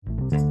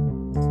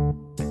Long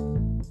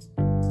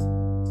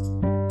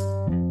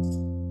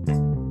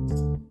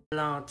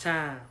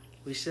time.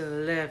 We should have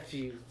left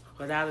you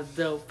without a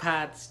dope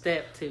pod.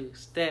 Step two,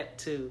 step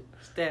two,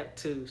 step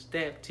two,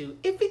 step two.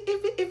 If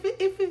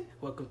it.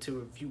 Welcome to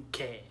Review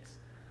Cast.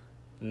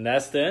 And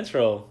that's the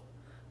intro.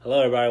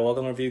 Hello, everybody.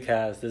 Welcome to Review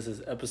Cast. This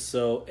is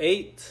episode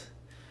 8.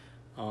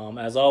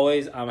 As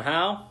always, I'm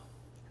Hal.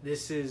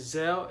 This is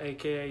Zell,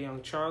 aka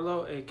Young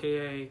Charlo,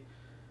 aka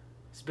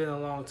it's been a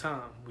long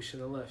time. We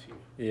should have left you.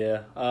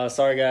 Yeah.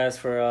 Sorry, guys,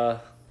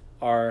 for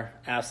our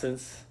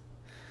absence.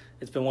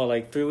 It's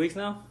been, 3 weeks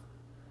now?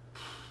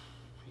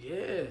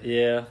 Yeah.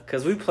 Yeah,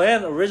 because we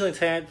originally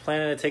planning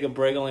to take a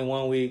break only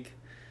 1 week,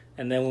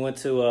 and then we went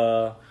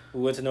to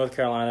North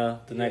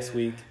Carolina the next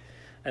week,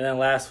 and then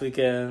last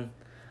weekend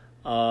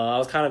I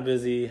was kind of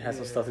busy, had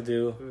some stuff to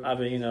do.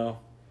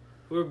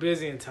 We were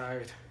busy and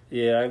tired.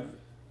 Yeah,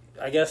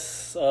 I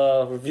guess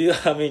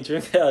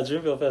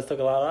Dreamfield Fest took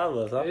a lot out of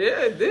us, huh?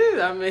 Yeah, it did.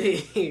 I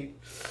mean,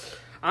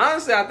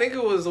 honestly, I think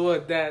it was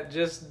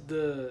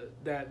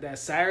that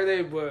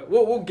Saturday, but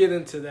we'll get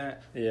into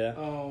that. Yeah.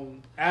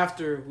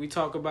 After we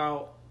talk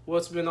about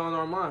what's been on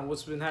our mind,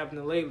 what's been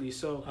happening lately.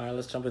 So all right,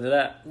 let's jump into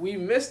that. We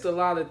missed a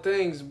lot of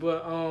things,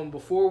 but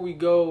before we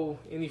go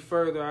any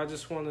further, I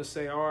just want to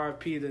say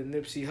R.I.P. to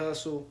Nipsey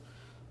Hussle.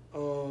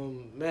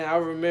 Man, I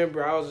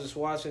remember I was just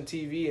watching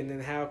TV and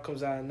then Hal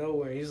comes out of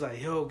nowhere. He's like,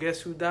 "Yo,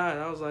 guess who died?"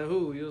 I was like,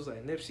 "Who?" He was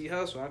like, "Nipsey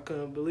Hussle." I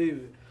couldn't believe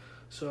it.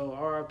 So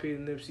R.I.P. to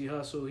Nipsey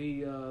Hussle.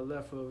 He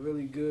left a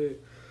really good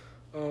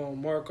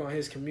mark on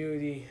his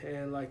community,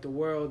 and the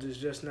world is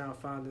just now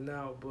finding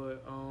out.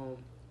 But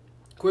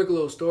quick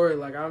little story.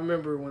 I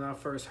remember when I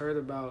first heard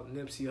about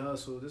Nipsey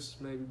Hussle. This is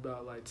maybe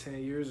about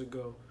 10 years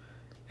ago.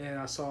 And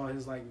I saw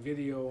his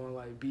video on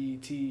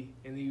BET,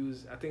 and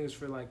I think it was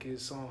for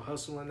his song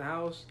 "Hustle in the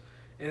House,"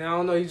 and I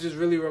don't know, he just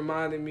really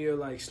reminded me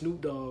of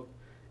Snoop Dogg,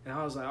 and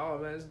I was like, oh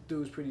man, this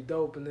dude's pretty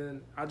dope. And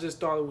then I just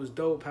thought it was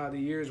dope how the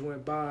years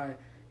went by.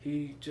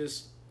 He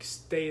just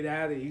stayed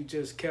at it. He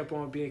just kept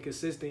on being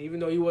consistent, even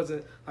though he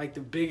wasn't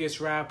the biggest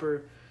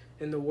rapper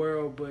in the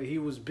world, but he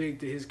was big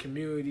to his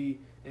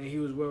community, and he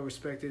was well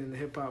respected in the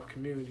hip hop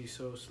community.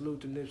 So salute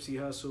to Nipsey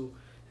Hussle,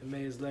 and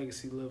may his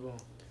legacy live on.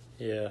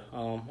 Yeah,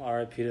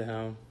 R.I.P. to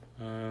him.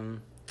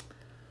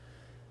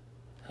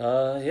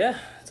 Yeah,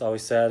 it's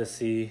always sad to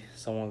see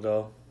someone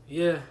go.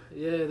 Yeah,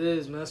 it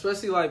is, man.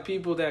 Especially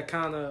people that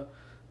kind of,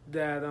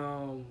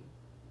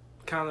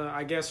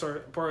 I guess, are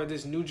part of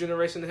this new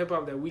generation of hip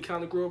hop that we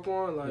kind of grew up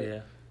on.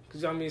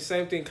 Because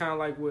same thing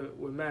kind of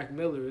with Mac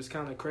Miller. It's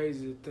kind of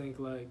crazy to think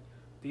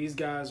these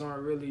guys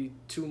aren't really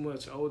too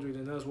much older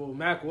than us. Well,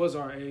 Mac was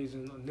our age,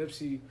 and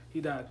Nipsey,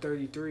 he died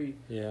 33.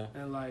 Yeah,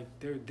 and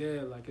they're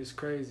dead. It's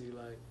crazy.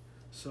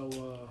 So,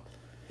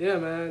 yeah,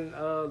 man,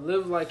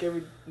 live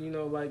the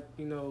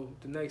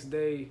next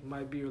day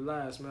might be your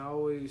last, man. I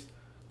always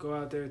go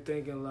out there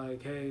thinking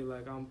hey,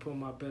 I'm putting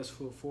my best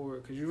foot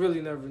forward, because you really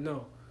never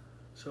know.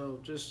 So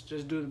just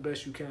do the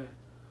best you can.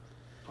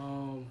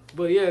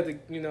 But yeah,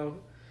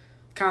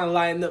 kind of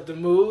lighten up the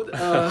mood.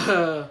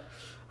 I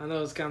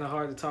know it's kind of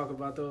hard to talk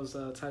about those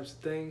types of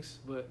things,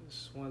 but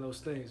it's one of those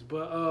things.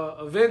 But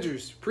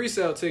Avengers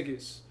pre-sale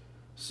tickets.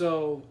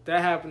 So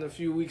that happened a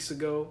few weeks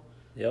ago.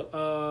 Yep.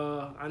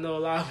 I know a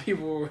lot of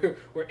people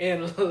were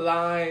in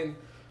line.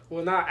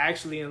 Well, not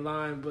actually in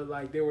line, but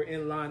they were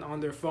in line on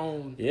their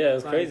phone. Yeah, it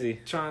was crazy.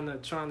 Trying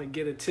to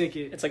get a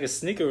ticket. It's like a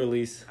sneaker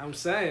release. I'm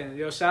saying,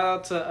 yo, shout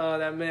out to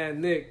that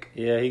man Nick.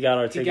 Yeah, he got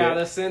our ticket. He got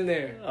us in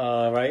there.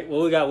 Right.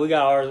 Well, we got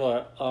ours.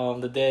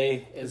 The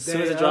day as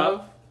soon as it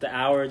dropped, the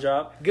hour it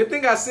dropped. Good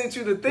thing I sent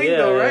you the thing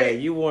though, right? Yeah,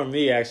 you warned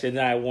me actually, and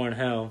then I warned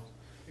him.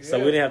 Yeah. So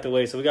we didn't have to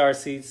wait. So we got our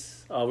seats.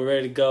 We're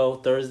ready to go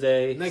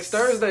Thursday. Next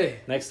Thursday,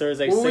 6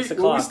 o'clock.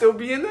 Will we still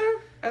be in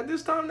there at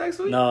this time next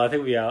week? No, I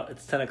think we out.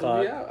 It's 10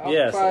 o'clock.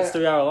 Yeah, so it's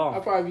 3 hour long.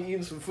 I'll probably be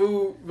eating some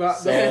food.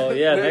 Next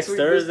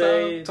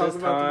Thursday, this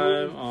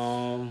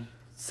time,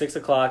 6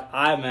 o'clock,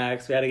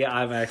 IMAX. We had to get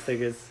IMAX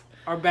tickets.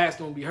 Our back's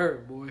gonna be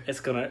hurt, boy.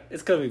 It's gonna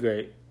be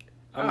great.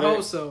 I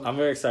hope so. I'm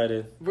very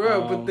excited.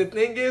 Bro, but the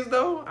thing is,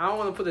 though, I don't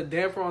want to put a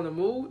damper on the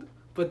mood,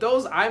 but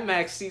those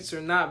IMAX seats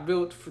are not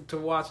built to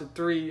watch a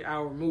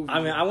 3-hour movie.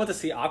 I went to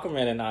see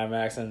Aquaman in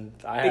IMAX, and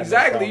I had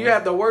exactly. You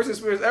had the worst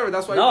experience ever.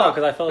 That's why.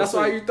 Because I fell asleep. That's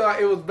why you thought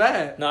it was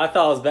bad. No, I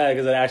thought it was bad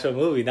because of the actual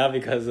movie, not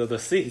because of the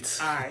seats.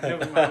 All right,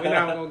 never mind. We're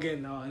not gonna get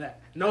into all that.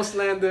 No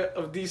slander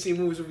of DC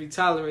movies will be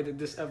tolerated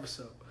this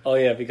episode. Oh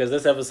yeah, because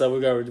this episode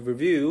we're gonna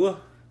review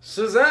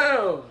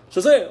Shazam.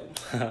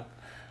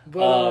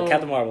 But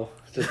Captain Marvel.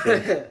 Just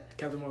kidding.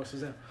 Captain Marvel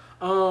Shazam.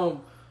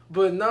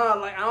 But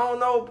nah, I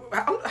don't know.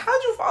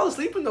 How'd you fall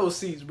asleep in those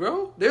seats,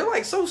 bro?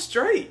 They're so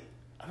straight.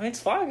 It's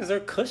fine because they're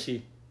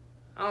cushy.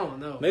 I don't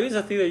know. Maybe it's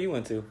a theater you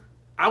went to.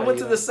 I went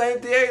to the same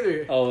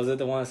theater. Oh, was it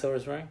the one in Silver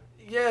Spring?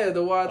 Yeah,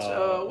 to watch.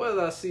 What did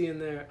I see in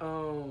there?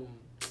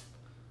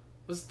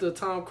 What's the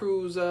Tom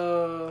Cruise?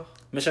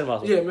 Mission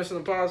Impossible. Yeah, Mission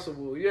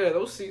Impossible. Yeah,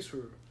 those seats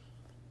were.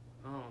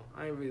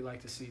 I ain't really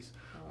like the seats.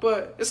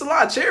 But it's a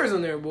lot of chairs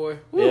in there, boy.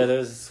 Woo. Yeah,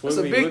 it's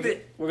a big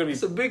theater.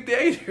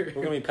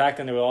 We're gonna be packed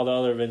in there with all the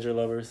other Avenger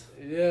lovers.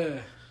 Yeah.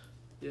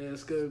 Yeah,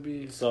 it's gonna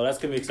be. So that's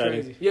gonna be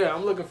exciting. Crazy. Yeah,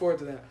 I'm looking forward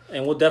to that.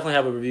 And we'll definitely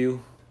have a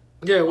review.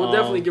 Yeah, we'll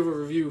definitely give a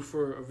review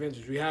for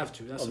Avengers. We have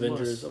to. That's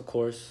Avengers, a must. of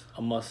course,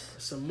 a must.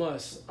 It's a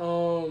must.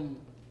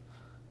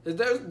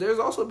 There's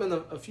also been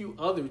a few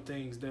other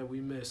things that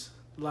we missed,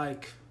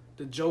 like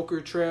the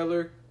Joker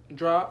trailer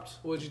dropped.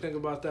 What did you think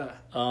about that?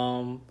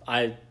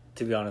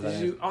 To be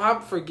honest, I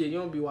forget. You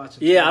don't be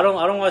watching. Yeah, I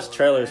don't watch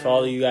trailers for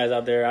all of you guys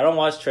out there. I don't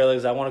watch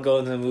trailers. I want to go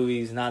into the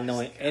movies not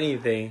knowing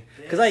anything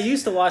because I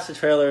used to watch the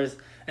trailers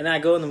and then I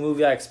go in the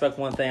movie. I expect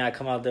one thing, I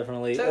come out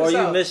differently, or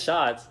you miss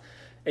shots.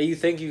 And you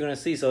think you're gonna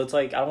see, so it's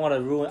like I don't want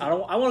to ruin. I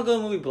want to go to the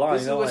movie blind.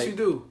 This is what you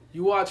do.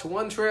 You watch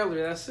one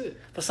trailer, that's it.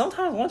 But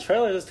sometimes one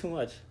trailer is too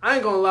much. I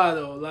ain't gonna lie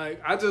though.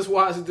 Like I just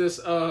watched this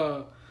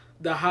the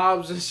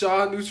Hobbs and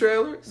Shaw new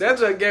trailer. That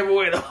just gave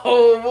away the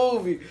whole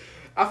movie.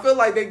 I feel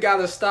like they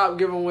gotta stop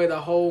giving away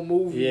the whole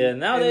movie. Yeah,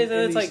 nowadays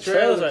it's like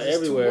trailers are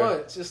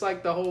everywhere. It's too much. It's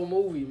like the whole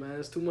movie, man.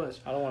 It's too much.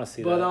 I don't want to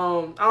see that. But I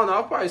don't know.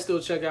 I'll probably still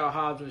check out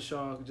Hobbs and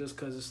Shaw just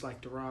because it's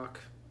like The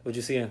Rock. Would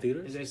you see it in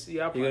theaters?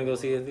 Yeah, you gonna go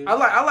see it in theaters?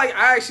 I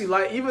actually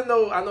like, even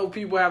though I know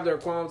people have their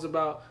qualms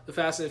about the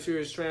Fast and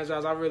Furious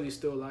franchise, I really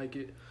still like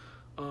it.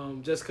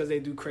 Just because they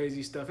do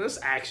crazy stuff. And it's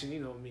action,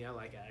 you know me, I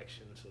like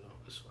action, so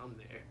I'm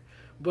there.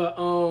 But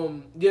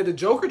yeah, the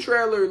Joker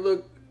trailer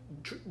looked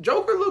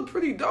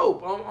pretty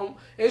dope. I'm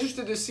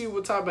interested to see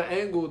what type of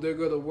angle they're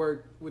gonna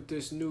work with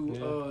this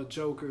new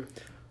Joker.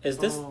 Is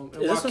this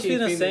supposed to be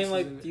in the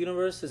same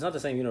universe? It's not the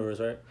same universe,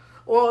 right?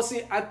 Well,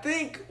 see, I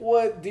think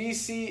what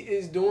DC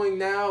is doing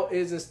now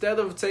is instead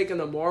of taking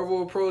a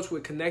Marvel approach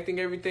with connecting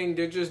everything,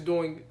 they're just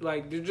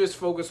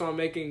focused on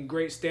making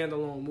great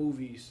standalone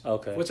movies.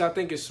 Okay. Which I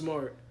think is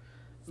smart.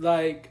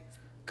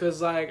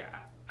 Cause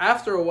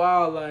after a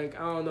while, I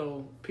don't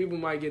know, people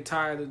might get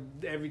tired of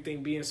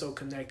everything being so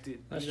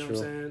connected. That's you know true.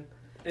 what I'm saying?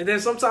 And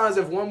then sometimes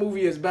if one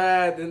movie is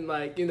bad, then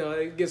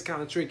it gets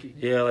kind of tricky.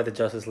 Yeah, like the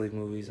Justice League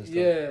movies and stuff.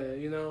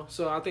 Yeah,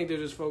 so I think they're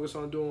just focused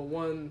on doing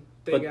one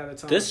thing at a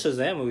time. This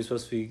Shazam movie is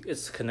supposed to be,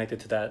 it's connected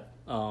to that.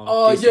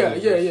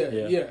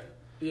 Yeah.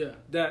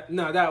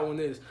 That one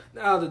is.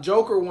 Now the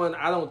Joker one,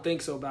 I don't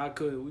think so, but I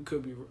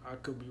could be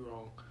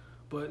wrong.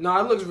 But no,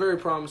 it looks very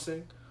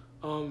promising.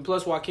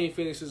 Plus Joaquin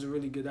Phoenix is a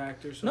really good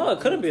actor. So no, it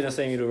couldn't be in the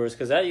same universe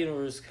because that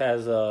universe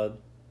has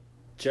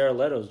Jared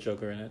Leto's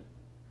Joker in it.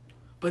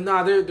 But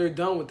nah, they're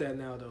done with that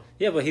now though.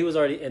 Yeah, but he was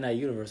already in that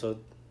universe, so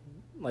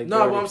but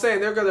I'm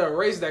saying they're gonna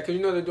erase that because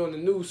they're doing the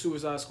new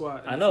Suicide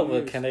Squad. I know,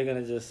 but are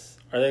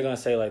they gonna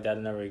say like that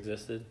never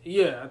existed?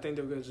 Yeah, I think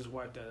they're gonna just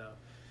wipe that out.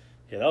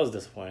 Yeah, that was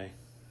disappointing.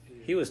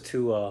 Yeah. He was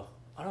too I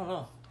don't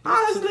know.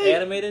 Honestly, too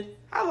animated.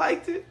 I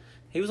liked it.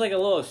 He was like a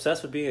little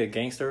obsessed with being a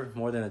gangster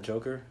more than a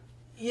Joker.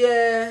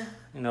 Yeah.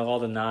 All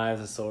the knives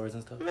and swords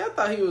and stuff. I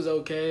thought he was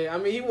okay. I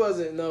mean, he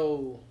wasn't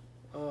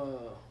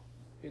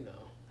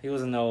He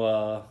wasn't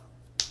no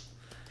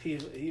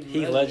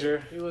Heath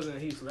Ledger. He wasn't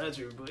Heath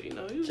Ledger, but he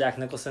was Jack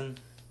Nicholson.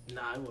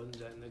 Nah, he wasn't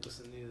Jack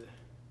Nicholson either.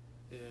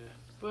 Yeah,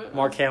 but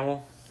Mark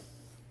Hamill.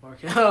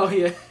 Oh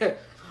yeah.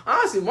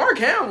 Honestly, Mark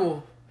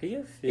Hamill. He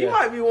is. Yeah. He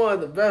might be one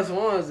of the best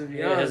ones to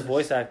be honest. His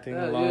voice acting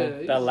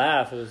alone, that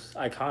laugh is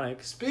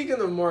iconic.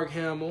 Speaking of Mark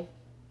Hamill,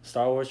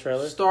 Star Wars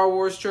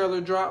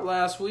trailer dropped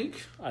last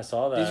week. I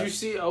saw that. Did you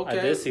see? Okay,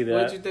 I did see that.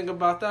 What did you think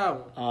about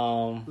that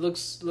one?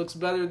 Looks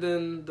better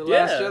than the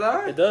Last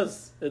Jedi. It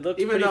does. It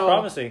looks pretty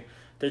promising.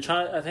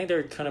 I think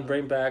they're trying to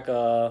bring back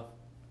what?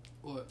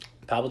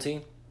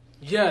 Palpatine.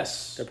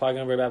 Yes. They're probably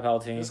gonna bring back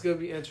Palpatine. It's gonna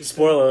be interesting.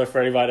 Spoiler alert for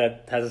anybody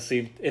that hasn't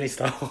seen any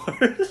Star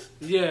Wars.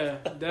 Yeah,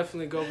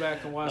 definitely go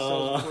back and watch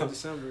those before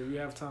December. You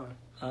have time.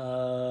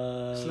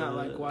 It's not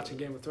like watching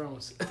Game of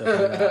Thrones.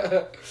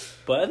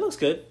 But it looks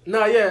good.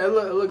 No, yeah, it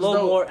looks a little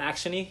dope. more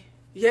actiony.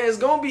 Yeah, it's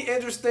gonna be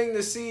interesting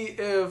to see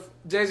if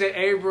J.J.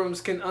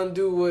 Abrams can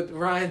undo what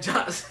Ryan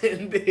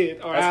Johnson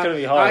did, or that's gonna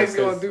be hard. How he's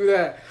gonna do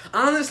that.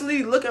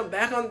 Honestly, looking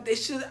back on, they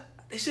should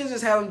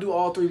just have him do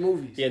all three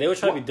movies. Yeah, they were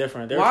trying to be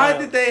different. Why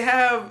did they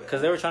have?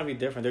 Because they were trying to be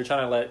different. They were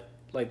trying to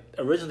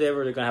originally they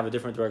were gonna have a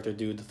different director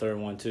do the third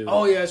one too.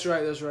 Oh yeah,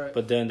 that's right.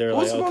 But then they're Who's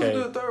like, supposed okay, to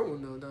do the third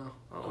one though? No,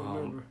 I don't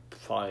remember.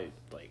 Probably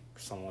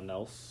someone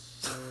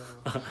else.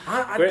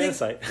 I Great think,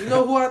 insight. You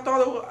know who I thought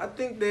it was? I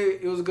think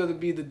it was gonna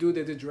be the dude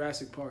that did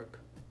Jurassic Park.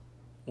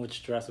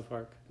 Which Jurassic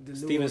Park?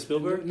 Steven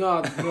Spielberg?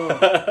 No,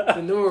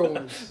 the newer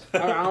ones.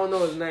 I don't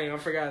know his name. I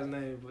forgot his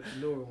name, but the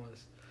newer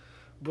ones.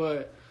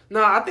 But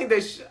no, I think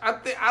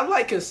I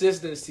like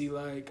consistency.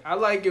 Like I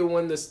like it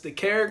when the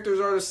characters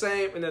are the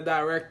same and the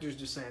director's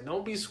the same.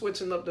 Don't be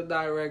switching up the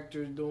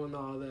directors, doing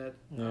all that.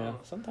 Yeah,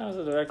 sometimes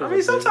the directors. I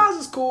mean, sometimes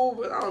it's cool,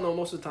 but I don't know.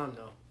 Most of the time,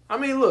 no. I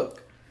mean,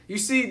 look, you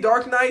see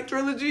Dark Knight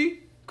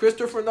trilogy,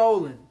 Christopher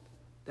Nolan.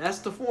 That's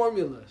the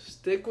formula.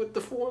 Stick with the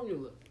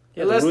formula.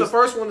 Yeah, unless the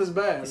first one is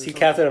bad. See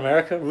Captain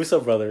America? Russo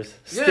brothers.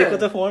 Stick with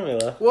the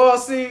formula. Well,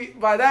 see,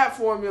 by that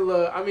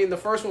formula, I mean, the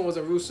first one was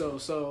a Russo,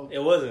 so... It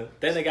wasn't.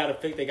 Then they got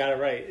it picked, they got it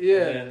right.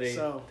 Yeah, and they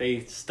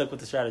stuck with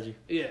the strategy.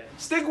 Yeah.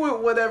 Stick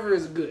with whatever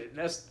is good.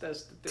 That's the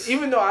thing.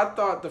 Even though I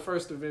thought the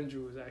first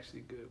Avenger was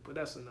actually good, but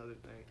that's another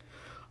thing.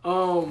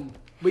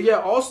 But yeah,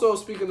 also,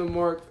 speaking of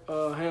Mark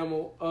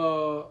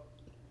Hamill,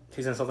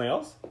 He's in something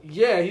else?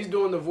 Yeah, he's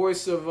doing the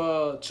voice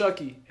of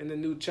Chucky in the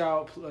new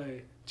Child's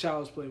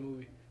Play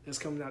movie that's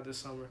coming out this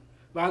summer.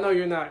 But I know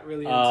you're not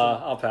really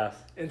I'll pass.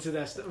 into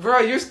that stuff. Bro,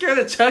 you're scared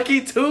of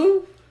Chucky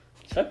too?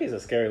 Chucky's a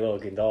scary little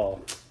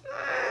doll.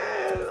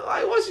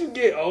 Like, once you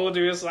get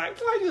older, it's like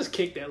you just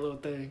kick that little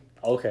thing.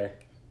 Okay.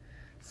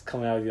 It's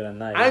coming out with you at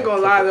night. I ain't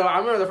gonna lie, though. I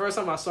remember the first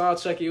time I saw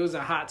Chucky, it was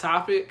a Hot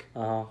Topic.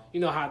 Uh-huh. You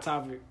know Hot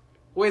Topic.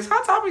 Wait, is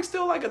Hot Topic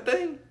still like a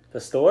thing? The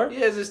store?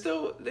 Yeah, is it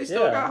still... They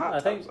still got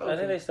Hot Topics? I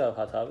think they still have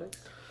Hot Topics.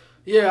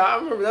 Yeah, I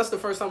remember that's the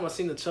first time I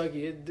seen the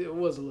Chucky. It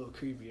was a little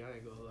creepy, I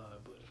ain't gonna lie.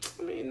 But,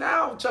 I mean,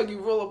 now Chucky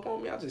roll up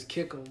on me, I just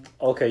kick him.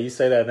 Okay, you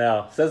say that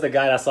now. Says the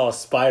guy that saw a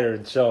spider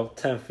jump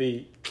 10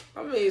 feet.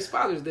 I mean,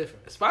 spiders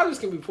different. Spiders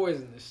can be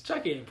poisonous.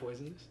 Chucky ain't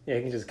poisonous. Yeah,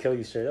 he can just kill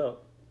you straight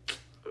up.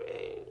 I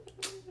mean,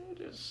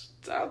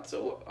 just out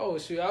to... Oh,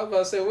 shoot, I was about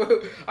to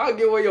say, I'll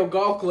get one of your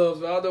golf clubs,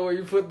 but I don't know where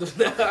you put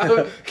them.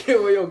 I'll get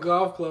one of your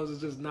golf clubs and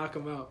just knock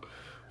them out.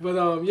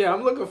 But, yeah,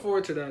 I'm looking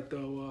forward to that,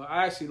 though.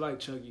 I actually like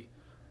Chucky.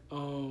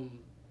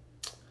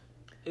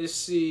 Let's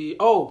see.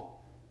 Oh,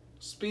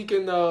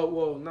 speaking of...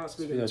 Well, not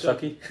speaking of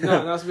Chucky.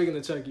 No, not speaking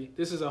of Chucky.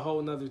 This is a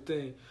whole nother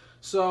thing.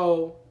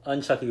 So...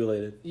 Unchucky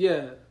related.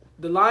 Yeah.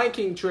 The Lion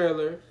King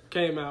trailer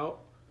came out.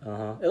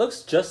 Uh-huh. It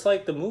looks just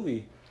like the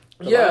movie.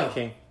 The Lion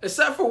King.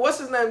 Except for what's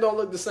his name don't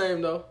look the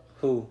same, though.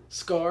 Who?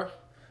 Scar.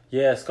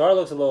 Yeah, Scar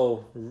looks a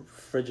little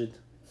frigid.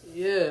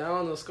 Yeah, I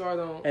don't know. Scar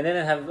don't... And they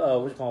didn't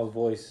have which one's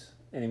voice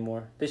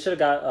anymore. They should have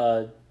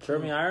got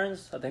Jeremy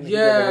Irons. I think.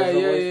 Yeah.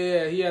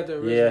 He had the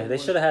original. Yeah, they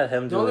should have had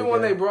him. The only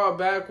one they brought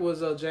back was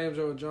James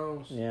Earl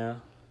Jones. Yeah.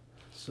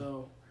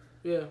 So,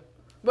 yeah,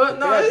 but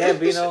no, they got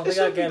Gambino. They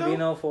got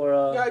Gambino for.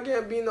 Got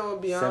Gambino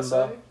and Beyonce.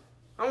 Simba.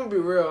 I'm gonna be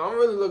real. I'm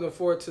really looking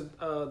forward to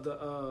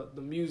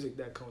the music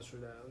that comes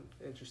from that.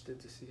 I'm interested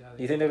to see how.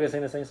 You think they're gonna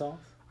sing the same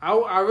songs?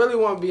 I really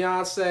want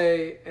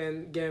Beyonce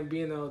and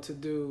Gambino to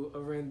do a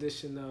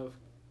rendition of.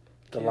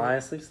 The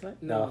Lion Sleeps Tonight?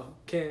 No.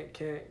 Can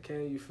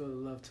you feel the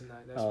love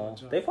tonight? That's my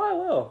job. They probably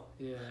will.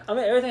 Yeah. I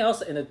mean, everything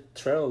else in the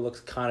trailer looks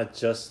kind of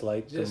just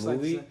like the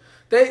movie.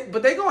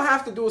 But they gonna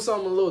have to do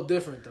something a little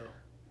different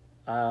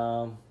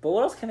though. But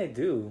what else can they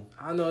do?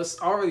 I know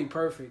it's already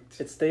perfect.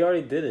 They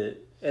already did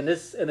it, and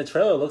the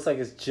trailer looks like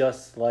it's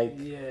just like.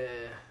 Yeah.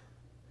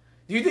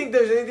 Do you think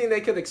there's anything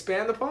they could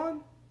expand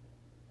upon?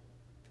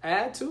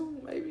 Add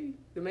to maybe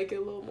to make it a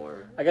little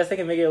more. I guess they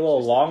can make it a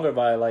little longer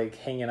by like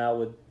hanging out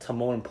with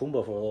Timon and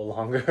Pumbaa for a little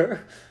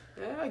longer.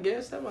 Yeah, I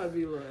guess that might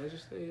be a little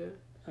interesting. Yeah.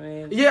 I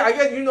mean, yeah, I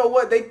guess you know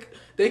what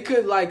they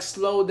could like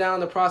slow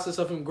down the process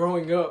of him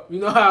growing up.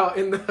 You know how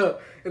in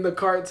the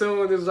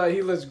cartoon it's like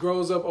he just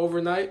grows up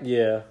overnight.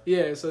 Yeah.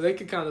 Yeah, so they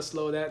could kind of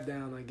slow that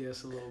down, I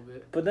guess, a little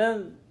bit. But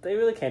then they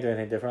really can't do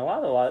anything different. A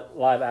lot of the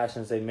live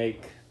actions they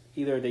make,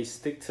 either they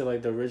stick to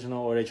like the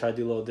original or they try to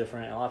do a little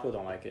different, and a lot of people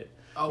don't like it.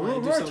 Oh,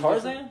 remember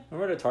Tarzan? Different?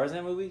 Remember the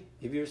Tarzan movie?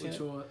 Have you ever seen it?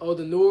 One? Oh,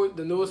 the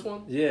newest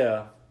one?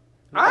 Yeah.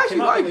 I actually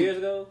liked it. Years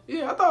ago.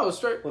 Yeah, I thought it was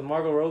straight. With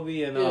Margot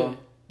Robbie and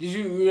Did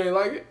you didn't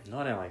like it? No,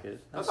 I didn't like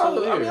it. I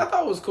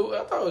thought it was cool.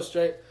 I thought it was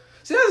straight.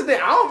 See, that's the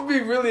thing. I don't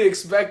be really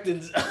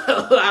expecting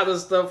a lot of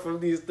stuff from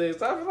these things.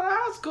 I was like,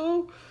 that's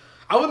cool.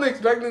 I wasn't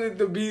expecting it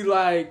to be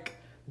like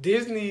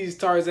Disney's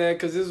Tarzan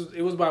because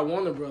it was by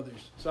Warner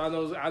Brothers, so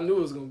I knew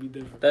it was gonna be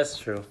different. That's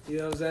true. You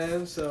know what I'm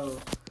saying? So,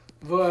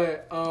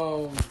 but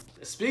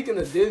speaking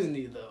of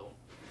Disney though,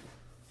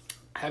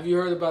 have you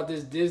heard about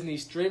this Disney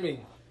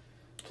streaming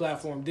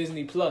platform,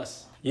 Disney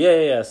Plus?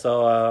 Yeah.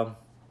 So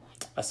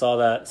I saw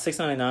that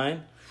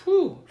 $6.99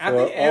 for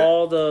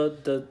all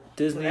the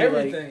Disney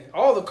everything,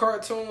 all the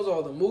cartoons,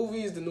 all the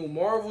movies, the new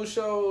Marvel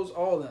shows,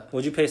 all that.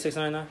 Would you pay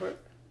 $6.99 for it?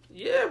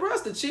 Yeah, bro,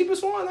 that's the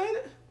cheapest one, ain't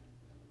it?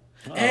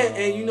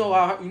 And you know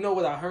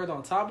what I heard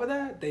on top of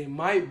that? They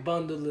might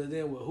bundle it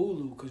in with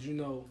Hulu because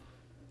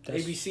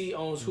ABC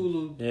owns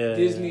Hulu,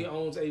 Disney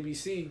owns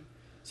ABC,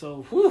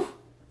 so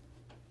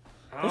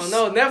I don't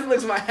know.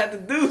 Netflix might have to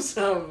do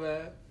something,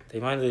 man. They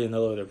might need to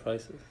lower their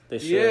prices. They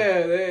should. Yeah,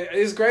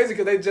 it's crazy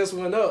because they just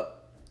went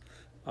up.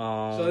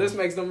 So this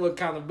makes them look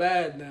kind of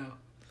bad now.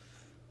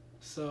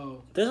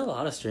 So there's a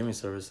lot of streaming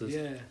services.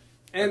 Yeah,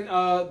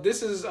 and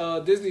this is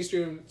Disney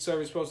streaming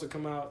service supposed to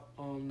come out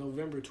on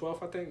November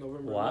 12th, I think.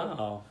 November.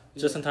 Wow,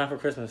 just in time for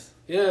Christmas.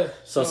 Yeah.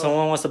 So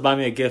someone wants to buy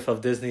me a gift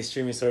of Disney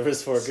streaming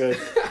service for a good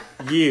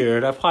year.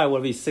 That probably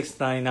would be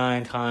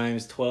 $6.99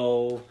 times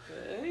 12.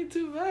 It ain't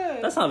too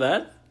bad. That's not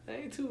bad.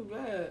 Ain't too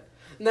bad.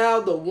 Now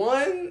the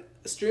one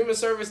streaming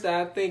service that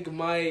I think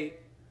might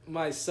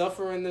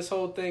suffer in this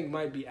whole thing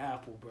might be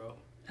Apple, bro.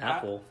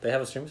 Apple? They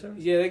have a streaming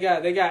service? Yeah,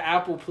 they got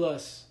Apple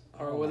Plus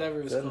or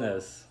whatever it's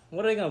called.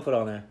 What are they gonna put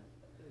on there?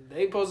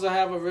 They supposed to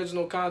have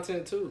original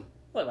content too.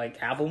 What,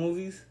 like Apple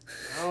movies?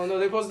 I don't know.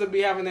 They supposed to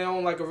be having their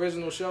own like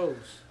original shows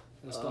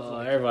and stuff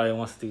like that. Everybody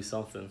wants to do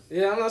something.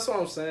 Yeah, that's what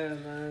I'm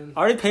saying, man. I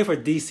already paid for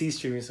DC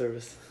streaming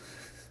service.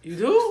 You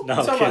do? No,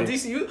 I'm talking about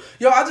DC.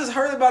 Yo, I just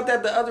heard about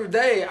that the other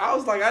day. I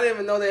was like, I didn't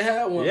even know they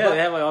had one. Yeah, they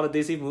have like all the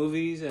DC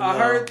movies. And, I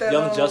heard that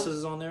Young Justice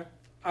is on there.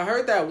 I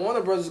heard that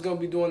Warner Brothers is gonna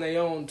be doing their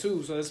own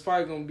too, so it's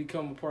probably gonna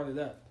become a part of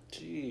that.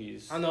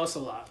 Jeez. I know it's a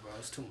lot, bro.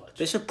 It's too much.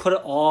 They should put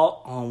it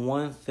all on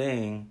one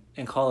thing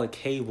and call it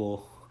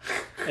cable.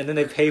 And then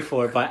they pay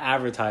for it by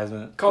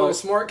advertisement. Call it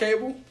smart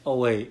cable? Oh,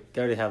 wait.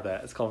 They already have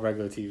that. It's called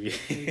regular TV.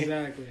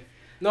 Exactly.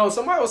 No,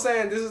 somebody was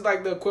saying this is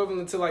like the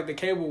equivalent to like the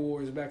cable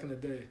wars back in the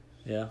day.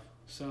 Yeah.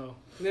 So,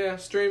 yeah,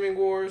 streaming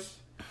wars,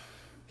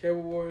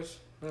 cable wars.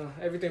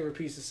 Everything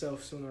repeats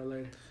itself sooner or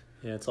later.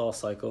 Yeah, it's all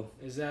cycle.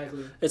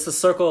 Exactly. It's a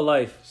circle of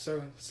life.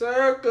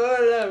 Circle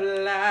of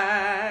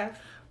life.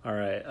 All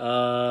right.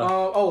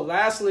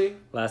 Lastly.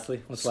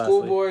 Lastly? What's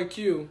Schoolboy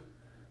Q.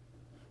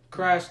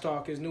 Crash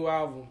Talk, his new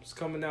album, is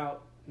coming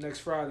out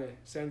next Friday,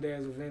 same day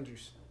as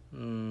Avengers.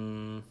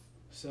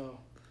 So.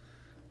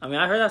 I mean,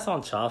 I heard that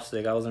song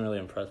Chopstick. I wasn't really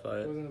impressed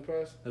by it. Wasn't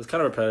impressed? It was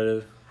kind of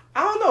repetitive.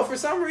 I don't know. For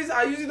some reason,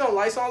 I usually don't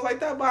like songs like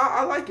that, but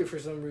I like it for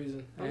some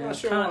reason. I'm not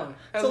sure why. It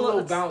has a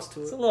little bounce to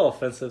it. It's a little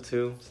offensive,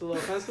 too. It's a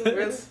little offensive?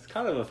 Really? It's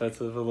kind of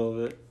offensive a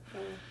little bit.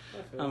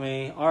 I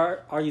mean,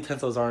 our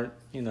utensils aren't,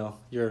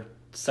 your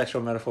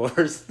sexual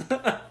metaphors.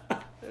 Yeah,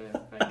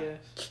 I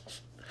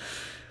guess.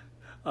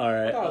 All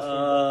right.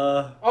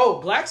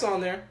 Black's on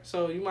there,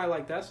 so you might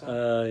like that song.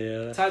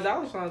 Yeah. Ty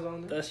Dolla $ign's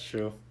on there. That's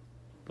true.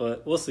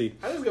 But we'll see.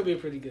 I think it's going to be a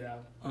pretty good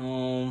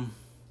album.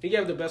 He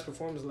gave the best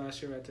performance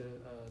last year at the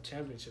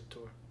championship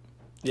tour.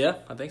 Yeah,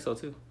 I think so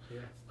too.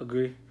 Yeah.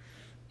 Agree.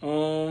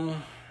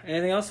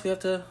 Anything else we have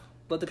to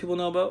let the people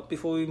know about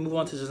before we move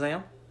on to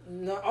Shazam?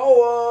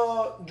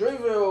 No.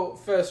 Dreamville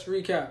Fest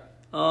recap.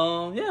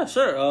 Yeah,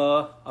 sure.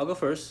 I'll go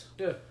first.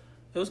 Yeah.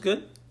 It was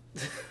good.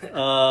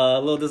 A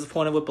little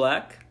disappointed with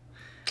Black.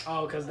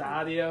 Oh, because the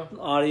audio?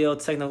 Audio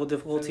technical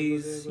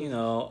difficulties. He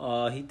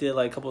did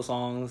like a couple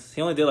songs.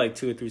 He only did like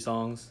 2 or 3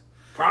 songs.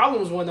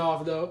 Problems went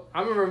off though.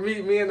 I remember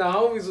me and the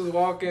homies was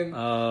walking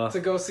to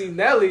go see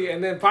Nelly,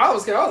 and then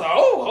Problems came. I was like,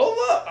 "Oh, hold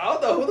up! I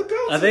don't know who to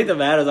go to." I think the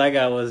matters I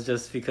got was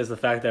just because the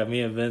fact that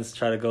me and Vince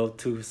tried to go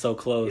so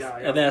close,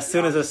 and then as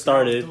soon as it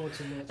started,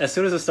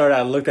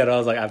 I looked at it. I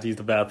was like, "I have to use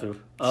the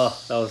bathroom." Oh,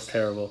 that was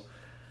terrible.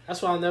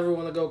 That's why I never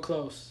want to go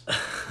close.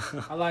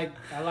 I like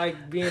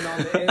being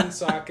on the end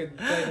so I could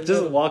play the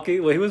just middle.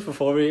 walking. When he was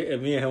performing,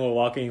 and me and him were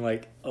walking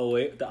like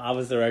the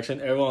opposite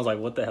direction. Everyone was like,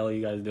 "What the hell are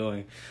you guys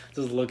doing?"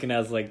 Just looking at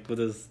us like with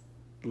this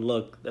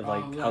look of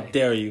like, "How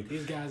dare you?"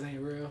 These guys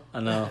ain't real. I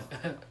know,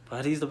 but I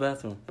had to use the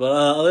bathroom. But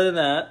other than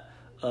that,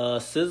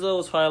 SZA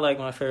was probably like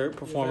my favorite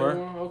performer.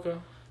 Okay.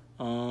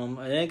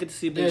 I didn't get to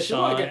see Big Sean. She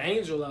looked Sean. like an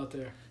angel out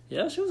there.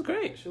 Yeah, she was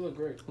great. She looked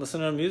great.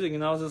 Listening to her music,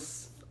 I was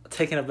just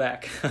taken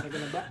aback.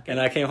 And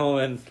I came home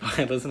and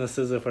listened to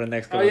SZA for the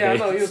next couple days. I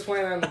know. He was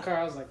playing that in the car.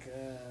 I was like,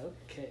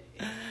 okay.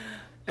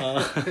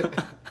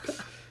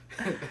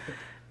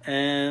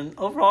 And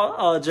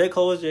overall, J.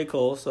 Cole was J.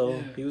 Cole,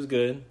 so he was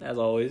good, as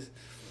always.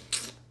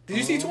 Did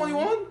you see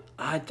 21?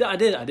 I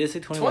did see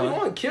 21.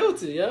 21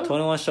 killed it, yo.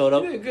 21 showed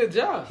up. He did a good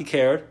job. He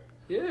cared.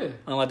 Yeah.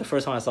 Unlike the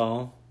first time I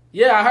saw him.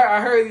 Yeah,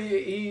 I heard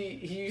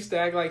he used to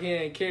act like he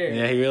didn't care.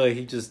 Yeah,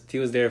 he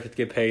was there to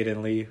get paid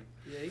and leave.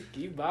 Yeah,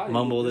 he bodied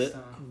mumbled it.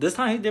 This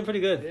time he did pretty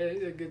good. Yeah, he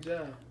did a good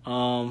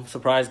job.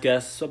 Surprise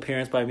guest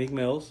appearance by Meek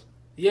Mills.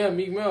 Yeah,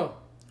 Meek Mill.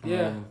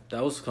 Yeah,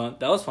 that was fun.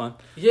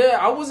 Yeah,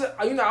 I was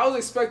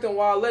expecting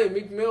Wale.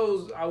 Meek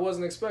Mills, I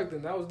wasn't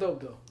expecting. That was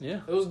dope though.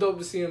 Yeah, it was dope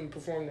to see him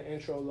perform the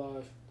intro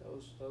live.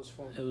 That was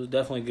fun. It was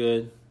definitely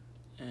good,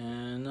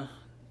 and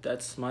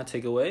that's my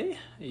takeaway.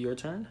 Your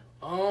turn.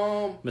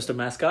 Mr.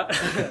 Mascot.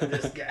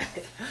 This guy.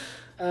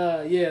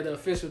 The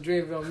official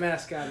Dreamville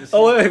mascot.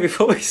 Wait,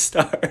 before we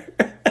start.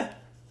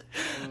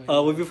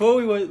 Before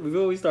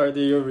we start,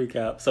 do your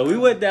recap. So we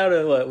went down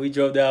to we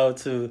drove down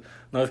to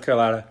North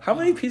Carolina. How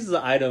many pieces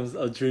of items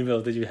of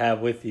Dreamville did you have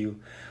with you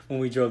when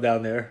we drove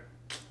down there?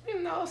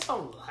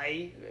 Some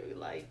light, maybe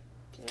like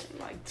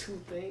 2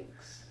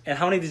 things. And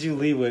how many did you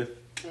leave with?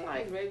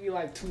 Maybe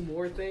 2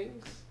 more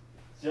things.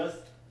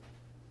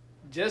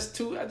 Just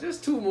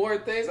 2 more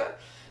things.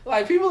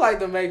 People like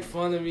to make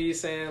fun of me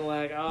saying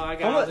I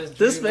got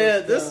this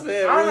man.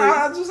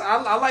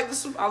 I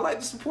like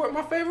to support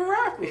my favorite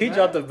rapper. He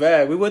dropped a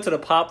bag. We went to the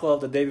pop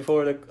up the day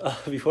before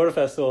the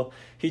festival.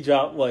 He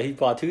dropped he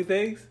bought 2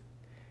 things.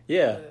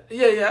 Yeah.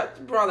 Yeah.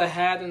 Brought a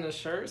hat and a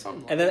shirt,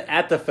 something. And then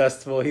at the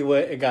festival, he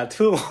went and got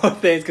 2 more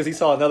things because he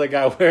saw another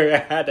guy wearing a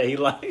hat that he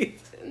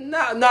liked. No.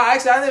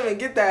 Actually, I didn't even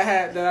get that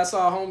hat that I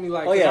saw a homie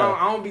like.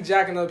 I don't be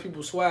jacking other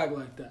people's swag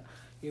like that.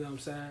 You know what I'm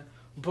saying?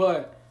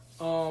 But.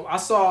 I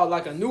saw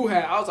a new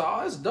hat. I was like,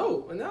 "Oh, it's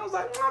dope," and then I was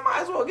like, "I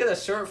might as well get a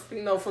shirt,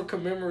 for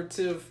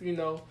commemorative,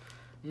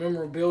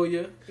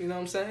 memorabilia." You know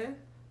what I'm saying?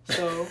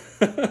 So,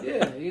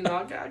 yeah,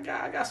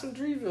 I got some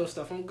Dreamville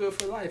stuff. I'm good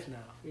for life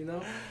now.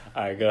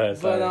 All right, go ahead.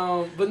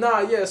 Sorry. But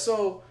nah, yeah.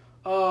 So,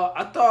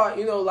 I thought,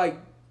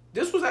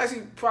 this was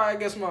actually probably I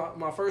guess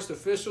my first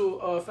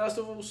official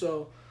festival.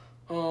 So,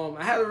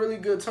 I had a really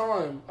good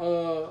time.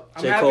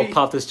 J. Cole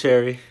popped his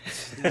cherry.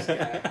 This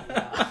guy.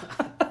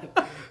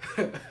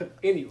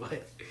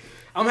 Anyway,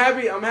 I'm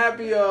happy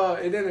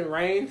it didn't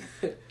rain.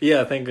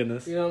 Yeah, thank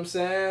goodness. You know what I'm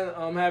saying?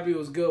 I'm happy it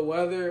was good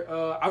weather.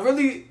 I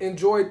really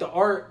enjoyed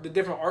the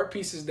different art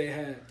pieces they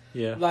had.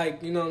 Yeah.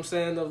 You know what I'm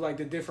saying, of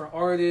the different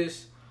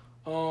artists.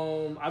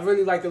 I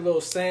really like the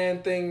little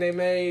sand thing they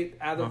made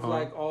out of Uh-huh.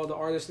 like all the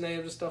artist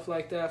names and stuff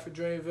like that for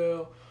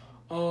Dreamville.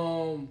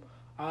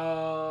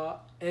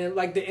 And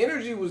like the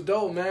energy was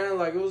dope, man.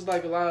 Like it was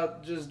like a lot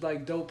of just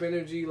like dope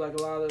energy, like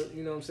a lot of,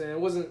 you know what I'm saying? It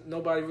wasn't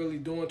nobody really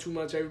doing too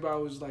much.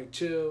 Everybody was like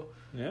chill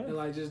Yeah. and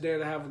like just there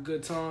to have a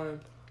good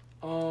time.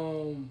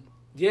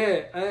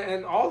 Yeah,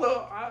 and all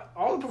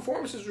the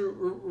performances were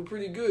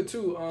pretty good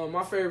too.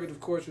 My favorite, of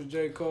course, was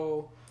J.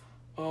 Cole.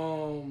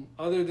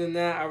 Other than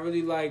that, I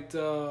really liked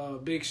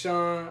Big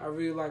Sean. I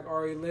really like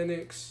Ari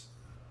Lennox.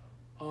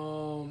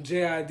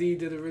 JID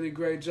did a really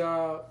great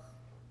job.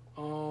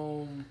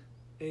 And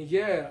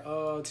yeah,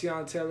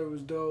 Tiana Taylor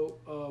was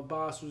dope.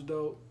 Boss was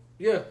dope.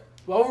 Yeah,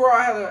 but overall,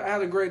 I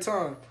had a great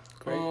time.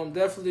 Great.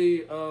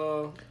 Definitely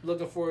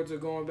looking forward to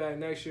going back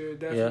next year.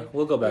 Definitely. Yeah,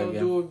 we'll go back You know,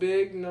 again. do it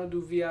big. You know,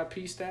 do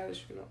VIP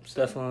status. You know, what I'm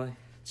saying? Definitely.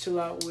 Chill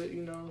out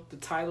with the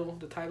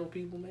title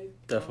people maybe.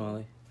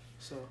 Definitely.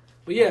 So,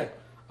 but yeah,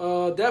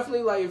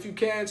 definitely like if you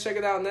can check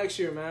it out next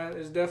year, man.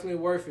 It's definitely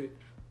worth it.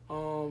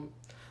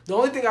 The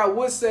only thing I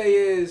would say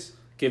is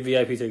Get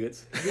VIP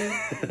tickets.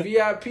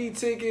 VIP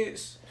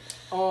tickets.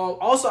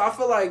 Also, I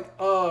feel like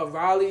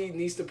Raleigh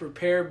needs to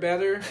prepare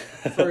better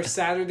for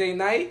Saturday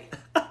night.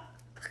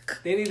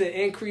 They need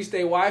to increase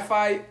their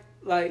Wi-Fi.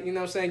 Like, you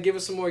know what I'm saying? Give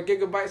us some more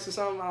gigabytes or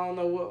something. I don't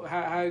know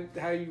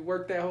how you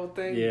work that whole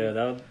thing.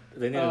 Yeah,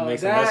 they need to make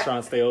some that,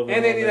 restaurants stay open.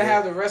 And they need to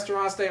have the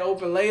restaurants stay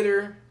open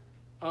later.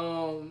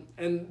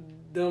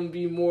 And them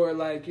be more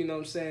like, you know what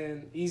I'm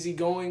saying,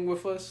 easygoing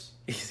with us.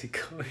 Easy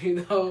going.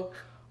 You know?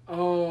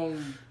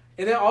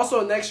 And then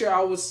also next year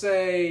I would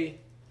say,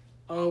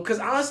 because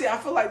honestly I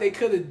feel like they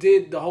could have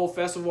did the whole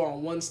festival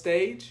on one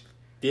stage.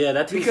 Yeah,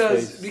 that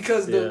because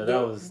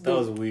that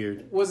was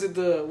weird. Was it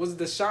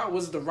the Shine?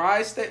 Was it the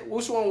Rise stage?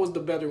 Which one was the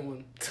better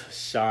one?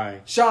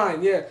 Shine.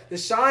 Shine, yeah. The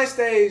Shine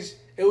stage,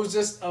 it was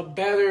just a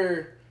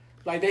better,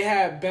 like they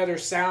had better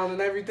sound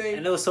and everything.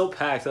 And it was so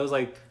packed. I was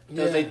like,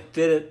 Yeah. they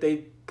did it.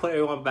 They put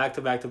everyone back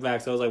to back to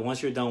back. So I was like,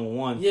 once you're done with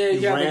one, Yeah,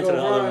 you ran to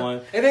the other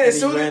one, and then as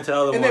soon you ran to the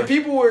other and one. then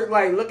people were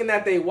like looking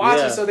at their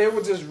watches, Yeah. so they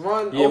would just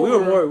run. Yeah,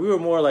 over. we were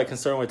more like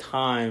concerned with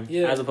time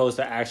Yeah. as opposed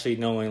to actually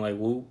knowing like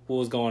what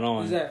was going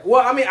on. Exactly.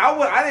 Well, I mean,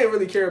 I didn't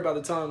really care about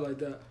the time like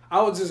that.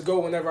 I would just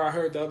go whenever I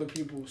heard the other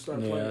people start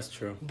Yeah, playing. that's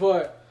true.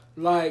 But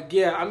like,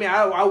 yeah, I mean,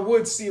 I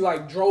would see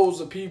like droves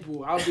of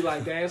people. I would be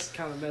like, damn, that's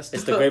kind of messed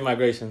It's up. the Great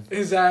Migration.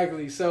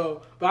 Exactly.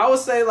 So, but I would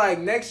say like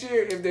next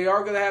year, if they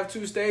are gonna have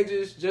two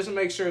stages, just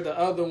make sure the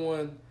other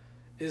one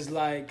is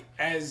like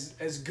as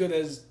good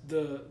as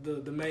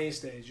the main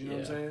stage. You know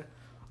what I'm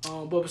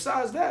saying? But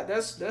besides that,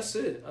 that's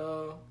it.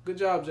 Good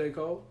job, J.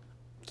 Cole.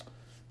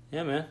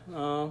 Yeah,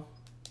 man.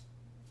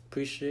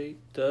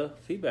 Appreciate the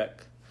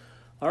feedback.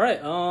 All right.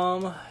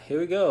 Here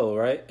we go.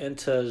 Right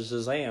into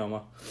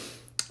Shazam.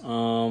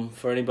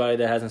 For anybody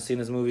that hasn't seen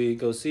this movie,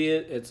 go see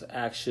it. It's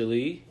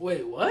actually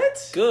Wait,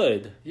 what?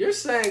 good. You're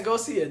saying go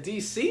see a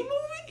DC movie?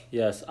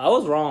 Yes, I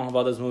was wrong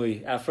about this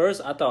movie. At first,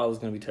 I thought it was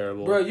gonna be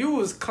terrible. Bro, you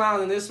was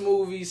clowning this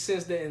movie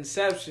since the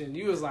inception.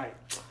 You was like,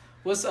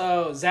 what's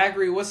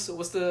Zachary? What's the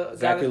guy Zachary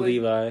that played-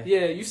 Levi.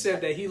 Yeah, you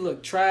said that he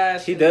looked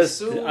trash. He in does.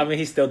 The suit. I mean,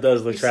 he still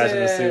does look trash in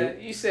the suit.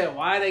 You said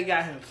why they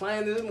got him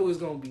playing this movie's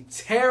gonna be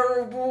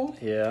terrible.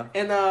 Yeah.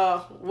 And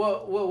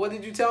what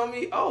did you tell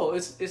me? Oh,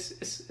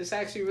 it's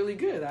actually really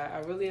good. I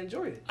really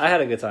enjoyed it. I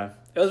had a good time.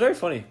 It was very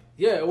funny.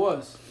 Yeah, it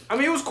was. I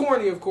mean, it was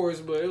corny, of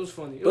course, but it was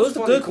funny. It was a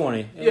funny good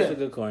corny. It Yeah. was a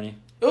good corny.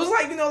 It was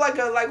like,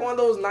 like one of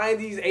those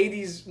 90s,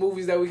 80s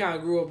movies that we kind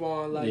of grew up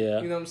on. Like,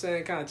 Yeah. you know what I'm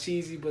saying? Kind of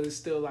cheesy, but it's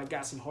still like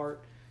got some heart.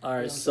 All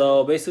right, Yeah.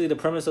 so basically the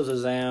premise of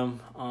Shazam,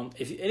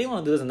 if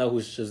anyone doesn't know who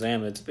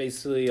Shazam is, it's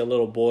basically a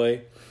little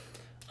boy,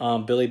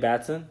 Billy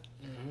Batson,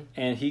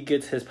 and he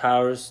gets his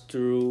powers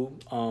through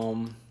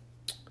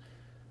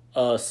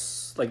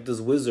like this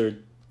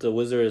wizard. The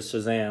wizard is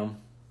Shazam.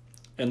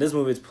 In this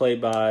movie, it's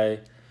played by,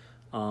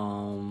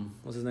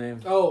 what's his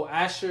name? Oh,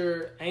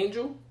 Asher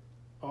Angel?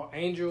 Oh,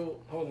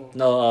 Angel, hold on.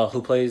 No,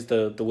 who plays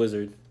the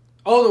wizard?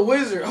 Oh, the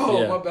wizard.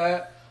 Oh, Yeah. my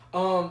bad.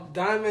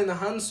 Diamond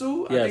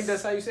Hansu. I Yes. think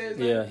that's how you say his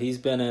name. Yeah, he's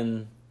been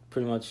in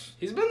pretty much.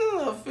 He's been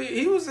in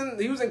he was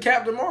in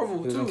Captain Marvel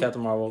He was too. in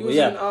Captain Marvel, He but was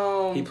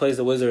yeah, in he plays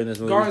the wizard in this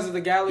movie. Guardians of the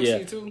Galaxy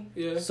Yeah. too.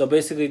 Yeah. So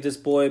basically, this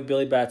boy,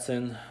 Billy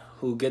Batson,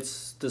 who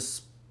gets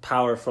this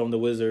power from the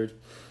wizard,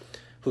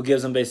 who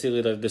gives him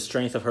basically the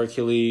strength of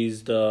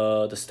Hercules,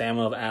 the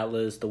stamina of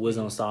Atlas, the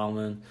wisdom of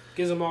Solomon.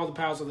 Gives him all the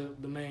powers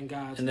of the main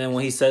gods. And then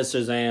when he says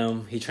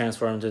Shazam, he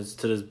transforms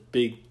to this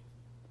big,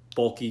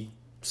 bulky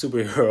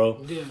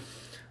superhero. Yeah.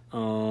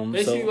 So,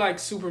 Basically like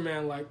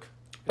Superman like.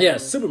 yeah,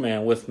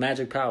 Superman with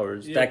magic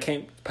powers. Yeah.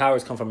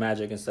 Powers come from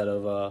magic instead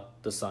of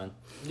the sun,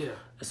 Yeah.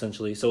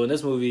 essentially. So in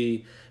this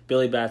movie,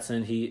 Billy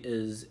Batson, he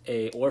is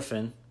a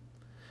orphan.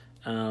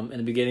 In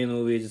the beginning of the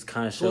movie, it just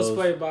kind of Who was shows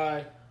played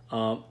by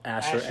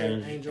Asher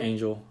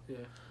Angel. Yeah.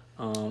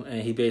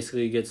 And he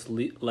basically gets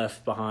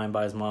left behind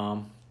by his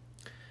mom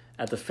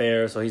at the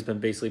fair, so he's been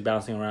basically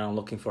bouncing around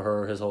looking for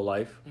her his whole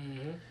life.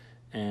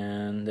 Mm-hmm.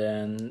 And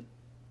then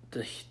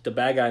the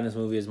bad guy in this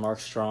movie is Mark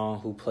Strong,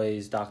 who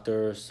plays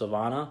Dr.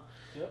 Savannah.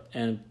 Yep.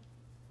 And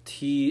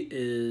he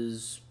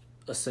is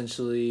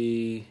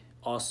essentially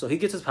also he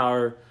gets his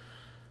power.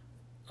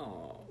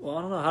 Well,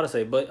 I don't know how to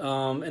say, but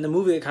in the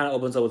movie it kind of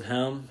opens up with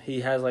him.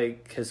 He has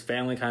like his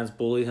family kind of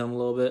bully him a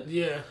little bit.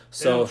 Yeah,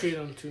 so they don't treat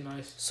him too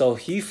nice. So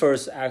he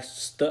first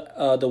acts.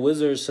 The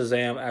wizard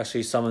Shazam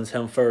actually summons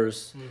him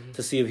 1st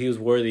to see if he was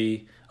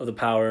worthy of the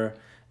power,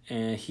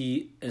 and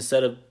he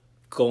instead of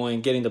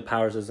getting the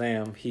power of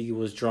Shazam, he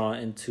was drawn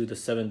into the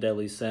 7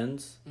 deadly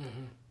sins,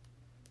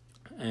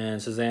 and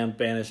Shazam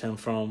banished him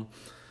from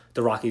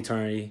the Rock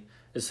Eternity.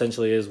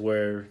 Essentially, is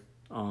where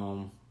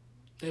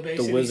they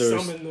basically the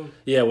wizards summoned them.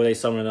 Yeah, where they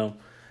summoned them,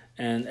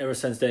 and ever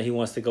since then he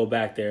wants to go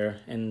back there,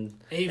 and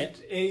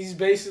he's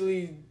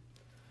basically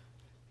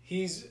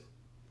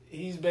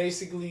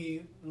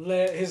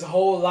led his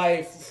whole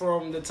life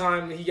from the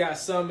time that he got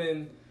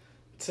summoned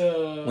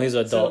to when he's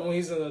an adult. When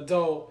he's an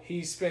adult,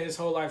 he spent his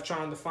whole life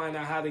trying to find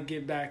out how to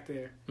get back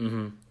there.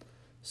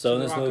 So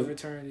in this movie,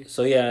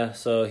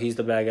 so he's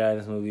the bad guy in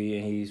this movie,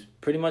 and he's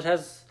pretty much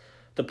has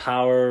the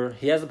power.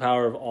 He has the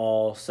power of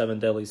all 7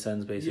 deadly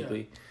sins,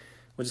 basically,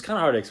 which is kind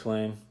of hard to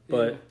explain.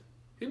 But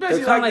he's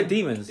they're kind of like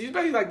demons. He's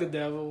basically like the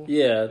devil.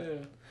 Yeah.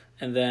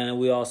 And then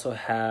we also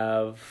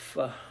have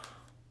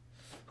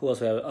who else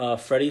we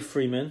have? Freddie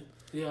Freeman.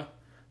 Yeah.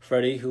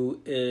 Freddie,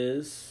 who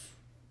is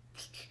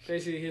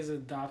basically his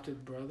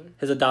adopted brother.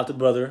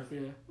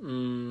 Yeah.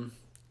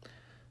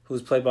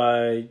 Who's played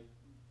by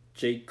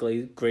Jake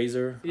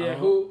Grazer. Yeah,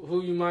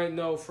 who you might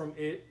know from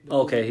It.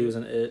 Okay, he was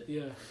in It.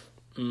 Yeah.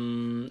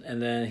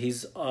 And then he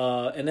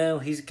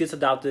gets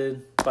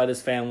adopted by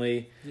this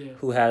family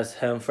who has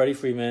him, Freddie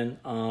Freeman,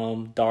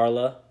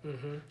 Darla.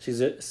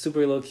 She's a super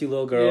cute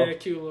little girl. Yeah,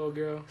 cute little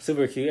girl.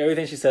 Super cute.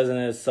 Everything she says in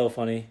it is so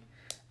funny.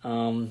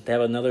 They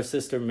have another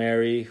sister,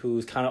 Mary,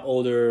 who's kind of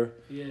older.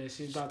 Yeah,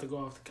 she's about to go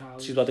off to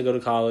college. She's about to go to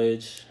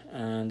college,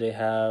 and they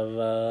have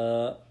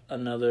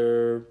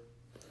another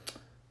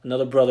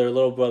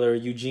little brother,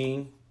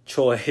 Eugene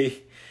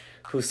Choi,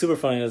 who's super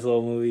funny in this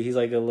little movie. He's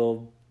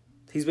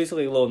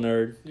basically a little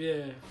nerd.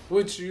 Yeah,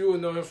 which you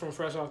would know him from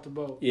Fresh Off the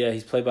Boat. Yeah,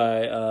 he's played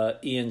by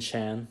Ian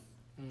Chan,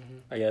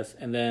 I guess.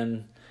 And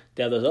then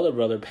they have this other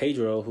brother,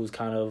 Pedro, who's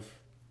kind of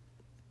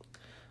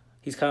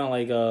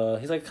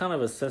kind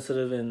of a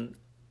sensitive and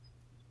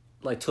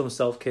like to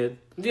himself kid.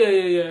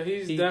 Yeah.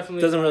 He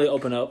definitely doesn't really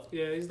open up.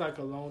 Yeah, he's like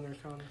a loner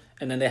kind of.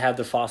 And then they have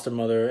the foster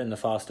mother and the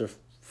foster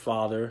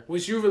father.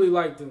 Which you really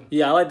liked them.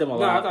 Yeah, I liked them a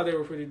lot. I thought they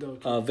were pretty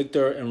dope too.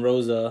 Victor and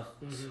Rosa,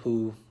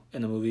 who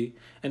in the movie,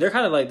 and they're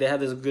kind of like they have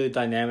this good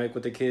dynamic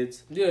with the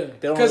kids. Yeah,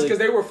 because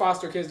they were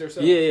foster kids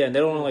themselves. Yeah, and they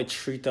don't like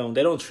treat them.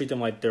 They don't treat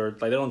them like they're like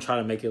they don't try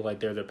to make it like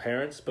they're their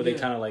parents, but they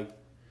kind of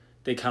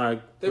they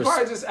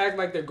probably just act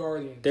like they're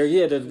guardians.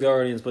 They're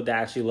guardians, but they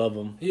actually love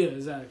them. Yeah,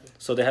 exactly.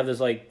 So they have this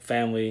like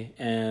family,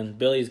 and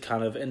Billy's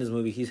kind of in this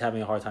movie. He's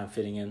having a hard time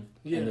fitting in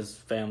this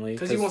family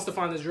because he wants to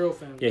find his real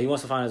family. Yeah, he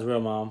wants to find his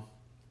real mom.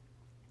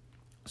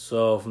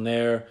 So from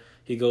there,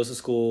 he goes to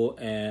school,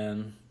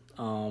 and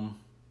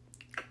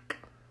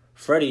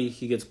Freddie,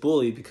 he gets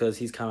bullied because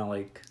he's kind of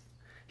like,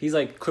 he's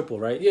like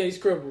crippled, right? Yeah, he's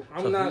crippled.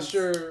 I'm not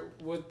sure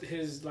what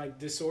his like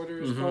disorder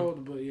is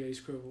called, but yeah, he's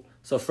crippled.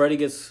 So Freddie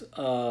gets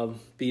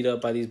beat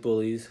up by these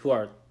bullies, who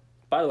are,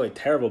 by the way,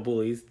 terrible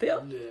bullies.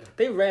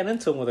 They ran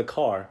into him with a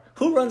car.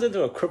 Who runs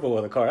into a cripple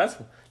with a car?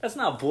 That's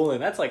not bullying.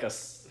 That's like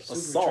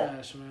assault.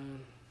 Trash, man.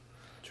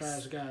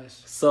 Trash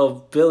guys.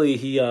 So Billy,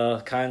 he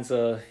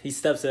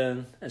steps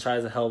in and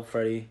tries to help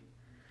Freddie,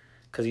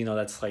 because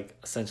that's like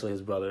essentially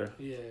his brother,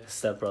 his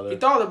stepbrother. He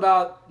thought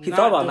about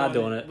not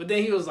doing it, but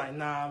then he was like,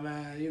 "Nah,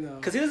 man,"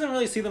 because he doesn't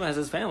really see them as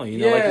his family.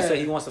 Like you said,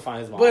 he wants to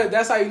find his mom. But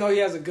that's how you know he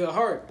has a good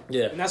heart.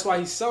 Yeah, and that's why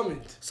he's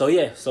summoned. So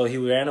he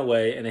ran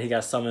away, and then he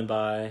got summoned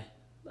by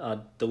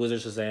the wizard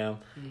Shazam,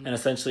 and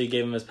essentially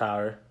gave him his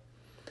power,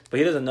 but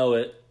he doesn't know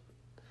it.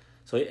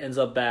 So he ends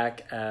up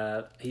back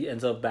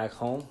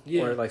home,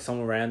 or like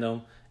someone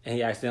random, and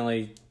he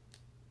accidentally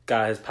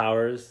got his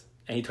powers,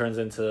 and he turns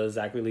into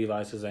Zachary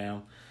Levi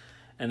Shazam.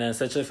 And then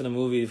essentially from the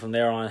movie, from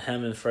there on,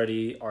 him and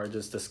Freddie are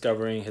just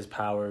discovering his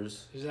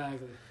powers.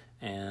 Exactly.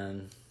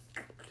 And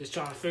just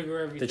trying to figure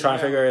everything out. They're trying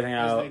to figure everything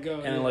out. Go,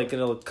 and like in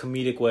a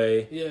comedic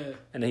way. Yeah.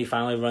 And then he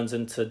finally runs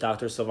into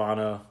Dr.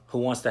 Sivana, who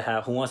wants to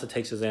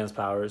take Shazam's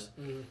powers.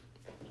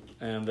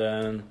 And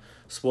then,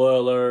 spoiler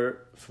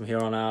alert, from here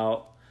on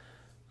out,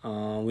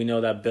 we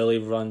know that Billy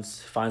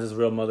finds his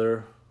real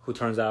mother, who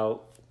turns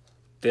out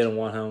didn't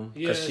want him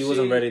because she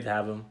wasn't ready to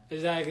have him.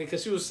 Exactly,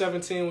 because she was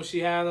 17 when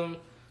she had him.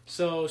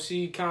 So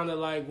she kind of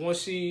like, once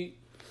she,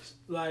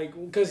 like,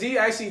 because he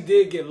actually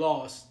did get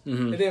lost.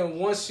 And then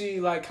once she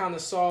like kind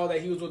of saw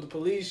that he was with the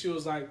police, she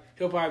was like,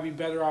 he'll probably be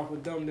better off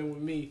with them than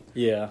with me.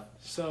 Yeah.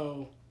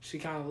 So she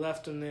kind of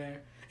left him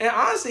there. And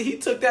honestly, he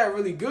took that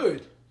really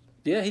good.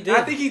 Yeah, he did.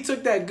 I think he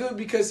took that good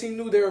because he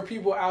knew there were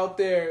people out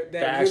there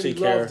that really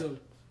loved him.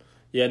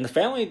 Yeah, and the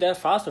family, that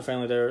foster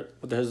family there,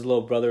 with his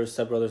little brothers,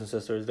 stepbrothers, and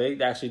sisters, they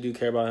actually do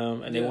care about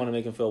him, and they want to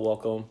make him feel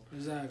welcome.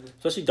 Exactly.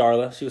 Especially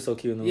Darla. She was so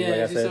cute in the movie,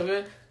 like I said. So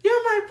good.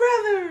 You're my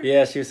brother!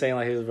 Yeah, she was saying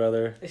like he was a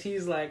brother. And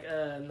he's like,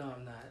 no,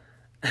 I'm not.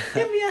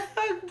 Give me a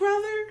hug,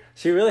 brother.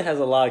 She really has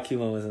a lot of cute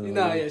moments in the movie.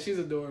 No, yeah, she's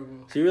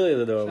adorable. She really is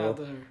Shout adorable. out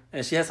to her.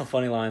 And she has some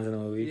funny lines in the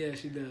movie. Yeah,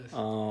 she does.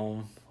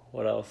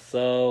 What else?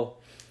 So,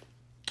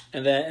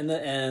 and then in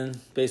the end,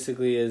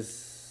 basically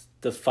is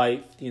the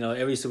fight. You know,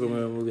 every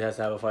Superman movie has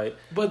to have a fight.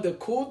 But the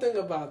cool thing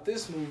about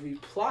this movie,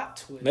 plot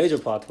twist. Major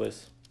plot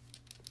twist.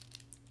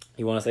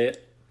 You want to say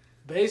it?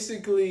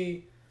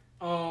 Basically,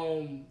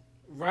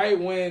 right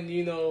when,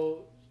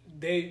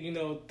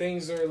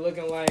 things are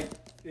looking like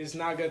it's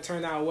not going to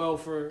turn out well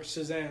for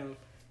Shazam,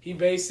 he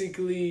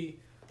basically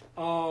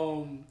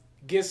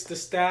gets the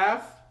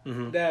staff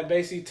that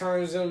basically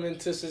turns him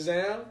into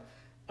Shazam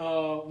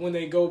when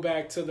they go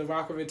back to the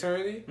Rock of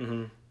Eternity.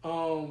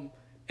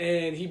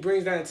 And he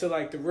brings that into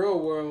like the real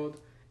world,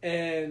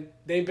 and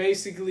they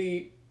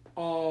basically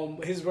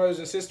his brothers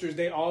and sisters,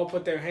 they all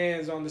put their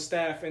hands on the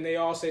staff and they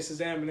all say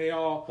Shazam, and they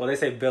all... Well, they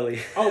say Billy.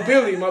 Oh,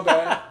 Billy, my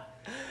bad.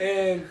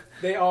 And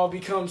they all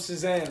become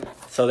Shazam.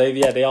 So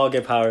they all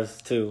get powers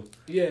too.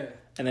 Yeah.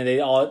 And then they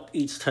all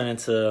each turn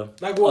into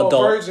like adult. A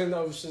version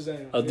of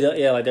Shazam.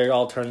 Yeah, like they're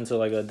all turned into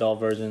like adult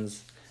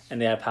versions, and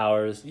they have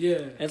powers. Yeah.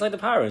 And it's like the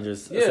Power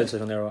Rangers, essentially,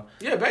 from there on.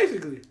 Yeah,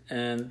 basically.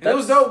 And it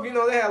was dope. They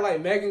had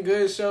like Megan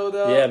Good showed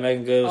up. Yeah,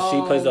 Megan Good.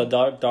 She plays the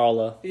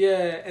Darla.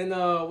 Yeah, and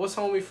what's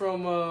homie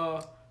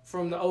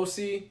from the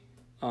OC?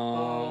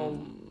 I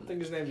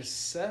think his name is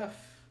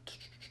Seth.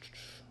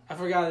 I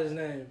forgot his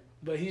name,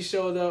 but he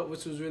showed up,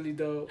 which was really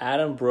dope.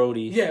 Adam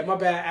Brody. Yeah, my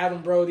bad,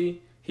 Adam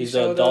Brody. He's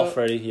the adult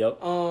Freddy. Yep.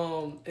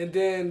 And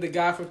then the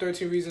guy from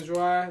 13 Reasons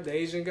Why, the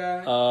Asian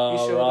guy.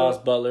 Ross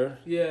Butler.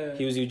 Yeah.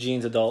 He was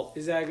Eugene's adult.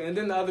 Exactly. And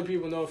then the other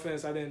people, no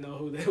offense, I didn't know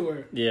who they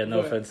were. Yeah, no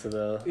offense to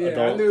the adult.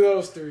 Yeah, I knew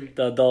those three.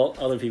 The adult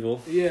other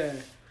people. Yeah.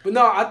 But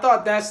no, I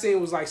thought that scene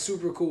was like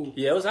super cool.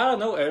 Yeah, it was out of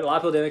nowhere. A lot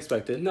of people didn't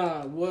expect it.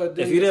 Nah, what?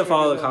 If you didn't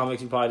follow the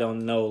comics, you probably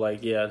don't know.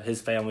 Like, yeah, his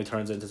family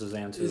turns into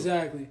Shazam too.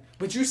 Exactly.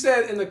 But you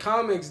said in the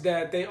comics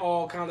that they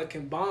all kind of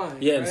combine.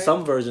 Yeah, right? in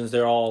some versions,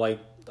 they're all like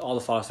all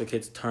the foster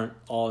kids turn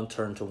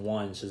to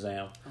one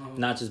Shazam,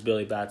 not just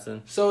Billy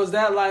Batson. So is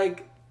that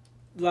like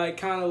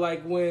kind of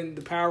like when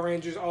the Power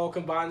Rangers all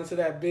combine into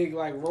that big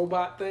like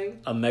robot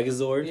thing? A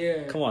Megazord.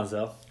 Yeah. Come on,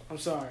 Zell. I'm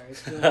sorry.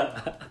 It's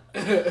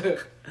good.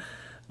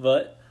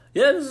 But.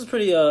 Yeah, this is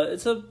pretty.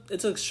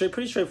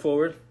 Pretty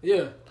straightforward.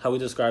 Yeah, how we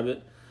describe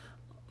it.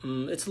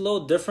 It's a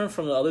little different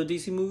from the other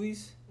DC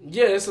movies.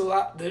 Yeah, it's a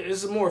lot.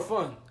 It's more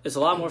fun. It's a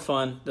lot more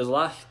fun. There's a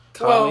lot of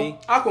comedy.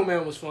 Well,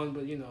 Aquaman was fun,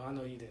 but I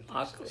know you didn't.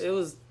 It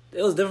was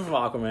different from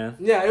Aquaman.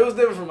 Yeah, it was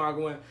different from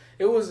Aquaman.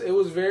 It was a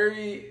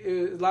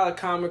lot of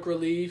comic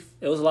relief.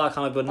 It was a lot of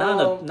comedy, but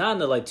not in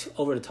the like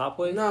over the top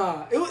way.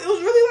 Nah, it was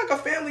really like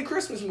a family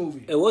Christmas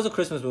movie. It was a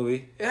Christmas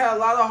movie. It had a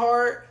lot of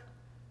heart.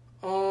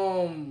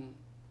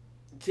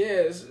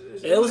 Yeah,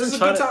 it was a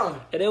good time.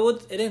 And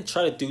it didn't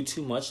try to do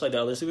too much like the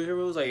other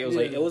superheroes. Like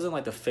it wasn't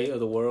like the fate of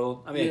the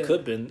world. I mean, it could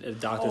have been if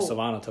Dr.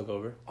 Sivana took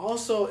over.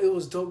 Also, it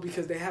was dope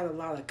because they had a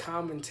lot of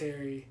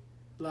commentary,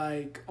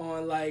 like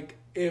on like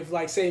if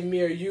like say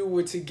me or you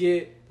were to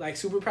get like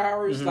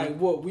superpowers, like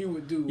what we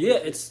would do. Yeah,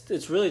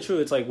 it's really true.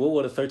 It's like what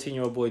would a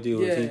 13-year-old boy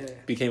do if he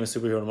became a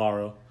superhero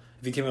tomorrow?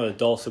 If he became an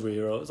adult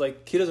superhero, it's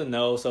like he doesn't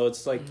know. So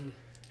it's like.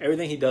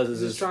 Everything he does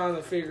is just trying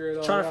to figure it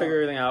out. Trying to figure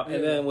everything out. Yeah.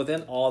 And then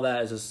within all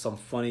that is just some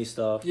funny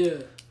stuff. Yeah.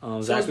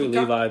 Zachary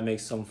Levi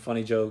makes some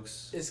funny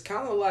jokes. It's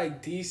kind of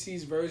like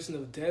DC's version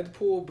of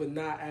Deadpool, but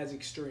not as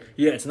extreme.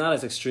 Yeah, it's not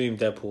as extreme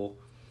Deadpool.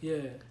 Yeah.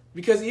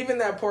 Because even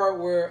that part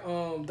where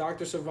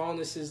Dr.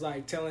 Sylvanas is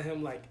like telling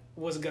him like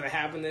what's gonna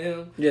happen to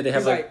him. Yeah,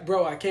 he's like,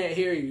 bro, I can't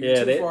hear you.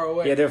 You're too far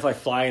away. Yeah, they're like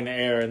flying in the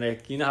air,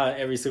 and how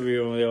every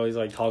superhero they always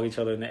like talk each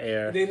other in the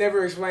air. They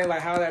never explain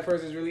like how that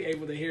person's really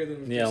able to hear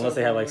them. Yeah, unless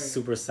they have like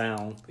super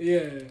sound.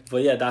 Yeah.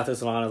 But yeah, Dr.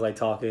 Sylvanas like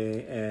talking,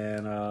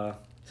 and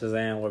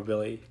Shazam or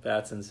Billy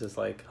Batson's just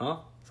like, huh?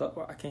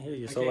 So I can't hear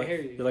you. So like,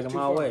 you're like a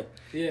mile away.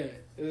 Yeah,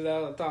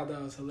 I thought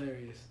that was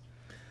hilarious.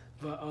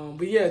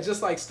 But yeah,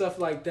 just like stuff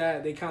like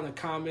that, they kind of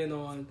comment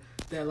on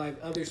that like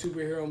other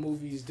superhero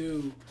movies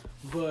do,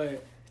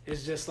 but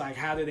it's just like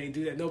how do they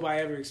do that? Nobody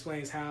ever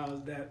explains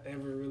how that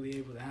ever really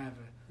able to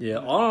happen. Yeah,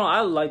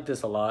 I like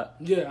this a lot.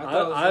 Yeah, I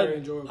thought it was very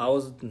enjoyable. I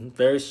was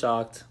very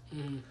shocked.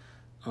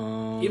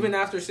 Even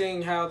after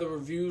seeing how the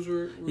reviews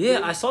were.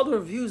 Yeah, I saw the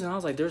reviews and I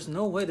was like, "There's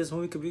no way this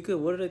movie could be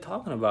good. What are they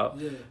talking about?"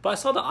 Yeah. But I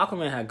saw the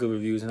Aquaman had good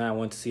reviews, and I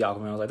went to see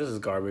Aquaman. I was like, "This is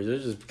garbage. They're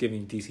just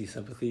giving DC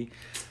sympathy."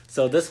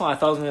 So this one I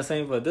thought was gonna be the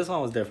same, but this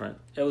one was different.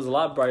 It was a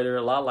lot brighter,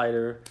 a lot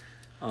lighter.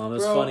 It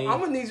was funny. I'm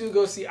gonna need you to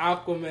go see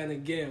Aquaman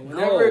again.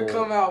 Whenever it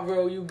come out,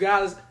 bro, you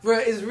gotta. Bro,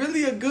 it's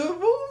really a good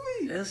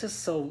movie. It's just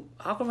so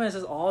Aquaman is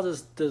just all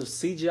this the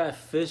CGI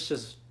fish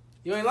just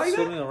you ain't like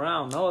swimming that?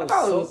 around. No, I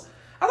thought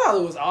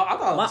it was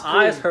my cool.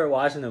 eyes hurt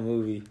watching the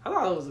movie. I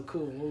thought it was a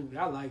cool movie.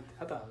 I liked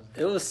it. I thought it was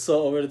good. It was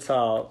so over the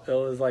top. It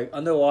was like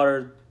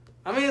underwater.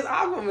 I mean, it's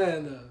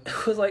Aquaman though.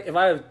 It was like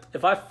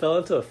if I fell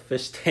into a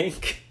fish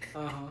tank.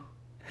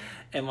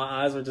 And my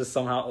eyes were just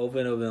somehow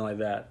open, it would have been like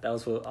that. That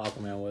was what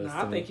Aquaman was.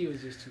 I think he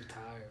was just too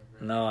tired,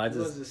 bro. No, I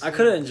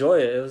couldn't enjoy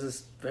it. It was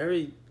just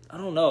very, I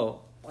don't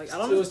know. Like I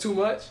don't know. It was too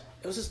much?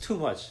 It was just too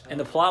much. And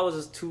the plot was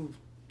just too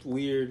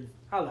weird.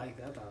 I like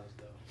that. I thought it was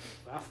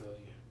dope. I feel you.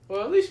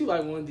 Well, at least you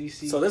like one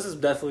DC. So this is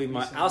definitely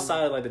my Recent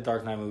outside of like the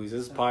Dark Knight movies.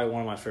 This is probably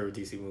one of my favorite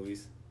DC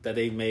movies that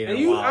they made. And in a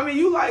you, while. I mean,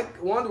 you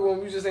like Wonder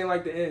Woman. You just ain't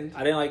like the end.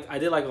 I did like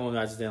Wonder Woman.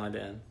 I just didn't like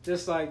the end.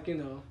 Just like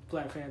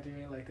Black Panther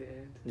ain't like the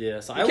end. Yeah,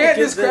 so You I can't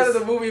would give discredit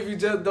this, the movie if you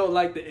just don't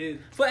like the end.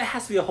 but it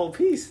has to be a whole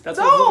piece. That's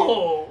what movie-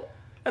 No,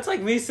 that's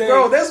like me saying,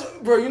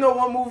 bro. You know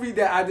one movie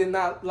that I did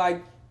not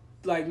like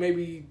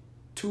maybe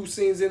 2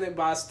 scenes in it,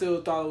 but I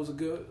still thought it was a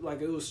good,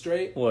 like it was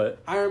straight. What?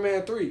 Iron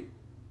Man 3.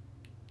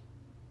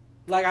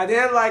 Like I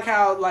didn't like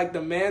how like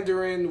the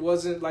Mandarin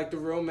wasn't like the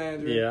real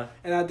Mandarin. Yeah.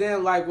 And I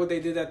didn't like what they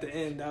did at the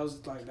end. That was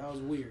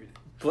weird.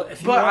 But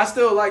if you But I want-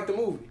 still like the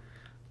movie.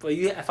 But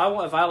if I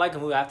like a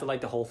movie, I have to like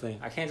the whole thing.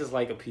 I can't just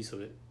like a piece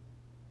of it.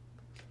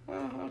 Oh,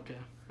 okay.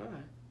 All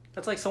right.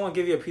 That's like someone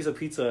give you a piece of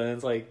pizza and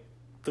it's like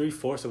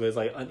 3/4 of it is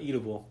like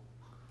uneatable.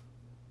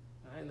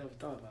 I ain't never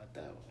thought about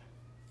that one.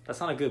 That's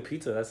not a good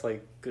pizza. That's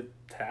like good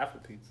half a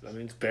pizza. I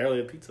mean, it's barely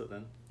a pizza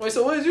then. Wait,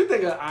 so what did you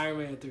think of Iron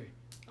Man 3?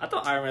 I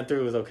thought Iron Man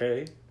 3 was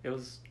okay. It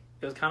was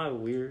kind of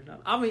weird.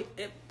 I mean,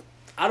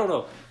 I don't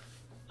know.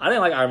 I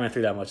didn't like Iron Man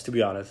 3 that much, to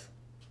be honest.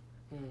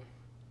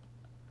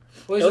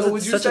 Wait, It was so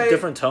would you such say, a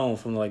different tone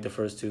from like the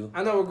first two.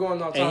 I know we're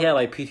going off topic. And he had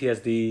like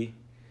PTSD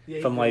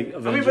from like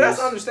Avengers. I mean, but that's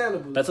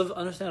understandable. That's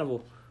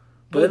understandable.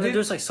 But But then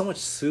there's like so much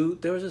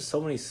suit. There was just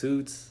so many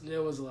suits.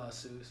 There was a lot of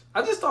suits.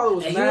 I just thought it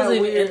was And he mad wasn't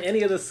even weird. in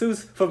any of the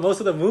suits for most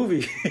of the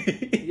movie.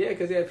 Yeah,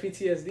 because he had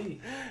PTSD.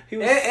 He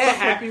was And stuck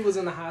Happy was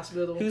in the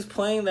hospital. He was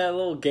playing that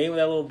little game with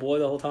that little boy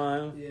the whole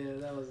time. Yeah,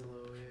 that was a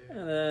little weird.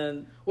 And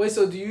then Wait,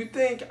 so do you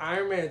think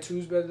Iron Man 2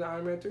 is better than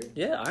Iron Man 3?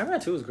 yeah, Iron Man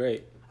 2 was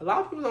great. A lot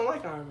of people don't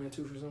like Iron Man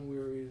 2 for some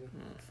weird reason.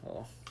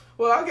 Oh.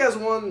 Well, I guess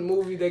one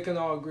movie they can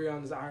all agree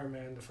on is Iron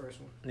Man, the first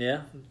one.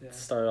 Yeah. Yeah.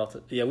 Started off.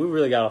 We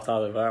really got off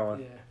topic of that one.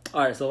 Yeah.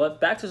 All right, so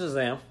back to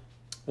Shazam.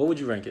 What would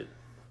you rank it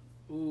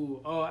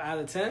Ooh, out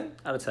of 10?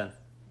 out of 10?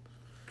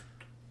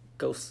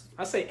 Ghost.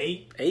 I say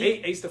 8.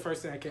 8? 8's the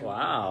first thing I came up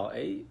Wow,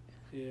 8.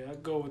 with. Yeah,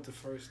 I'd go with the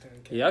first 10.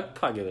 Yeah, I'd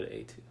probably give it an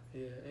 8 too.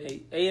 Yeah,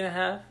 8.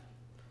 8.5.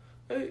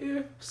 8,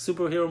 yeah.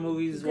 Superhero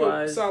movies Good,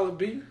 wise, solid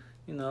B.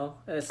 you know,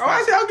 it's Oh,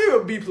 actually, I'll give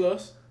it a B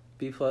plus.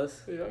 B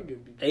plus. Yeah, I'll give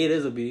it B. 8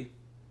 is a B.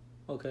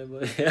 Okay,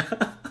 but yeah.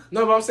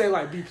 No, but I'm saying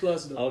like B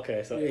plus though.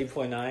 Okay, so Yeah.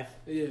 8.9.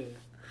 Yeah.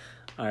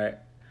 All right.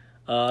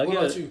 I'll What give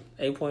about it you?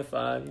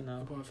 8.5. You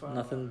know, 8.5.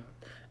 nothing.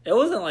 It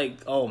wasn't like,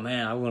 oh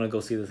man, I'm gonna go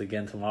see this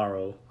again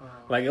tomorrow.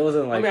 Like it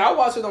wasn't like, I mean, I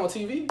watch it on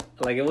TV.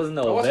 like it wasn't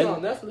I no watch it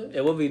on Avengers. Netflix.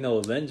 It would be no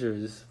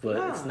Avengers, but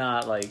Nah. it's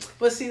not like.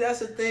 But see, that's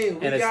the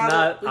thing. And it's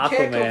not we can't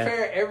Aquaman.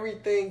 compare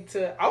everything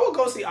to. I would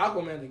go see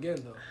Aquaman again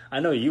though.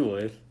 I know you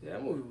would. Yeah,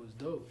 that movie was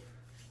dope.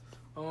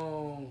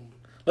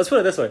 Let's put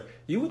it this way: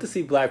 you went to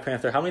see Black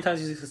Panther. How many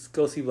times did you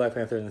go see Black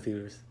Panther in the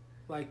theaters?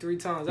 Like 3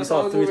 times. You That's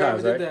saw the only it 3 movie I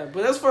times, ever did right? that.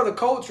 But that's for the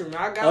culture, man.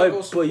 I gotta Oh,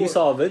 go support. but you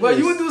saw Avengers. But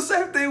you would do the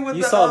same thing with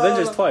You the. saw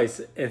Avengers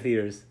twice in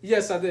theaters.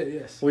 Yes, I did.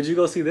 Yes. Would you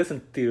go see this in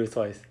theaters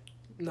twice?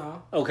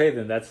 No. Okay,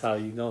 then that's how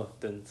you know.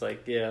 Then it's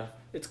like, yeah,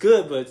 it's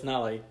good, but it's not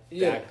like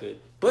Yeah. that good.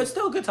 But it's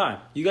still a good time.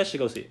 You guys should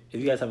go see it if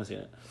you guys haven't seen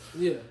it.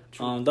 Yeah.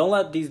 True. Don't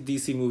let these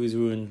DC movies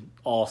ruin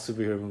all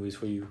superhero movies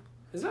for you,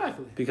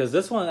 Exactly. because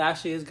this one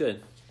actually is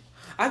good.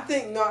 I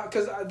think not,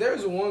 because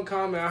there's one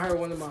comment I heard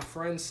one of my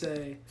friends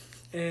say,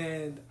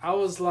 and I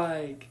was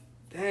like,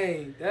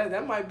 dang,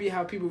 that might be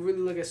how people really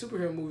look at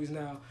superhero movies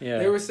now. Yeah.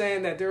 They were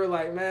saying that they were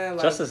like, man,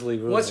 like Justice League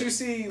ruined once it. you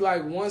see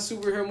like one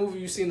superhero movie,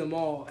 you've seen them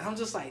all. And I'm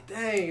just like,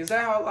 dang, is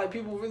that how like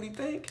people really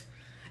think?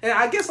 And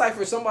I guess like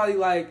for somebody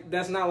like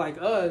that's not like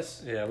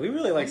us, Yeah, we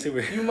really like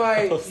superheroes. you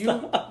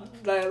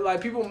might like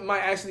people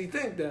might actually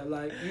think that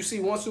like you see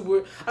one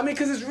super. I mean,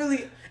 because it's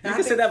really. You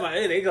can say that about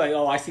it. They go like,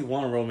 oh, I see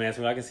one romance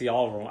movie. I can see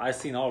all I've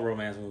seen all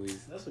romance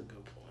movies. That's a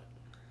good point.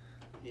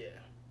 Yeah.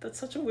 That's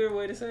such a weird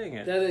way to saying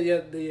it. Yeah,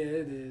 it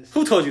is.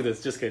 Who told you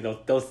this? Just kidding.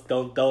 Don't put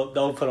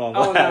them on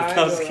Oh, blast.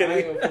 no, I was I kidding.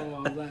 ain't gonna put them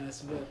on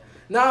blast,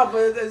 but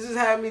but it just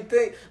had me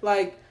think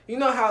like you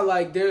know how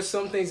like there's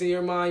some things in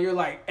your mind you're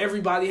like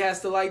everybody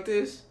has to like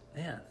this.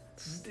 Yeah.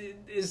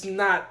 It's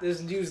not.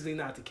 It's usually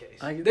not the case.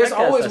 I There's guess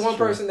always that's one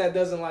true. person that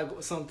doesn't like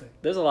something.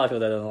 There's a lot of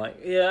people that doesn't like.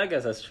 Yeah, I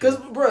guess that's true.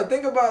 Because, bro,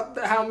 think about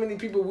how many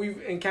people we've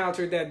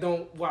encountered that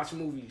don't watch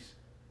movies.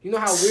 You know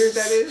how weird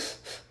that is.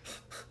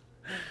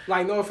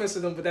 Like, no offense to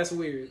them, but that's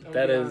weird. I'm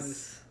That being is.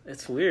 honest.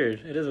 It's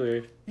weird. It is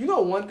weird. You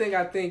know, one thing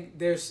I think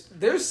there's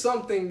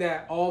something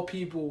that all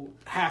people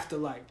have to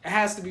like. It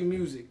has to be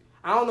music.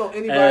 I don't know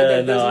anybody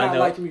that does not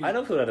like music. I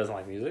know people that doesn't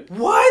like music.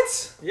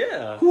 What?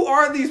 Yeah. Who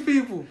are these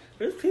people?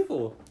 There's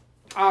people.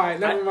 All right,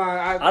 never mind.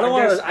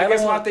 I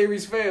guess my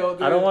theories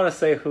failed. I don't want to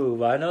say who,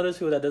 but I know there's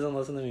people that doesn't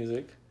listen to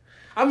music.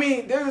 I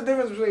mean, there's a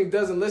difference between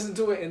doesn't listen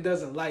to it and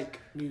doesn't like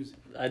music.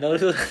 I know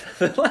there's people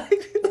that doesn't like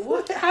music.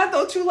 What? How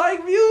don't you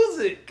like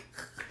music?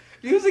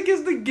 Music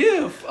is the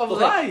gift of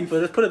life.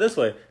 But let's put it this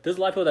way: there's a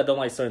lot of people that don't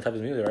like certain types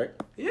of music, right?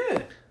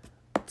 Yeah.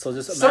 So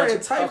just Certain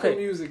imagine, type of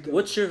music, though.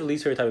 What's your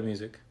least favorite type of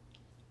music?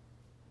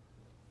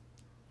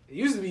 It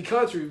used to be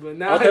country, but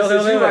now Okay, since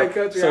okay, you okay. like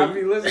country, So I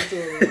be listening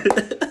to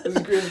it.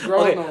 It's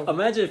grown on.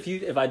 Imagine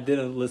if I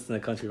didn't listen to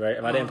country, right?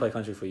 If I didn't play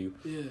country for you.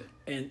 Yeah.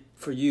 And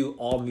for you,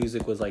 all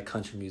music was like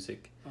country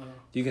music.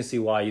 You can see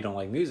why you don't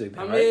like music.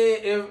 Then, I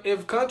mean,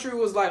 if country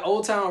was like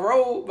Old Town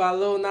Road by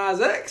Lil Nas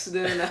X,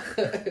 then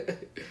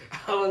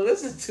I would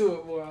listen to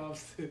it more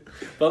often.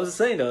 But I was just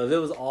saying though, if it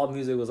was all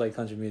music was like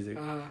country music,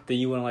 then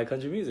you wouldn't like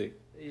country music.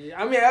 Yeah,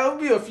 I mean, there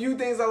would be a few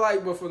things I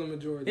like, but for the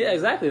majority. Yeah,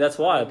 exactly. That's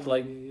why.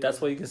 That's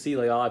why you can see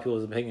like a lot of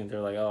people's opinion. They're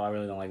like, oh, I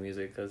really don't like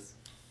music because.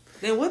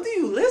 Then what do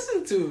you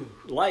listen to?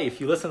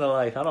 Life. You listen to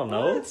like, I don't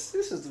know. This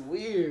is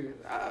weird.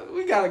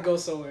 We gotta go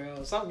somewhere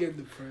else. I'm getting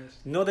depressed.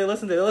 You know, they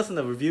listen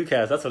to Review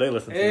Cast. That's what they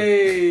listen to.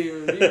 Hey,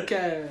 Review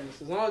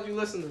Cast. As long as you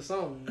listen to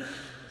something, man.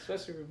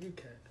 Especially Review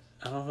Cast.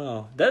 I don't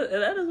know. That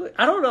is.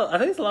 I don't know. I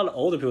think it's a lot of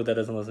older people that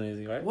doesn't listen to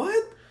music, right?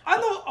 What? I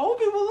know old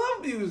people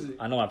love music.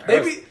 I know my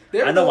parents.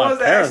 I know my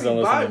parents don't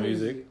listen to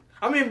music.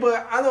 I mean,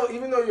 but I know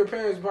even though your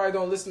parents probably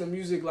don't listen to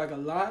music like a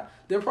lot,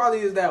 there probably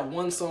is that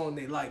one song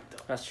they like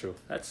though. That's true.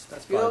 That's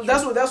you know,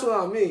 true. that's what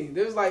I mean.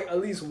 There's like at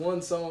least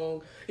one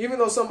song, even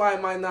though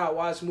somebody might not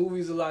watch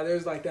movies a lot.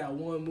 There's like that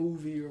one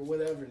movie or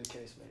whatever the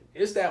case may be.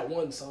 It's that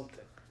one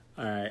something.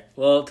 All right.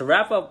 Well, to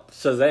wrap up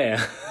Shazam.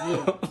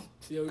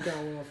 Yeah, we kind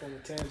of went off on a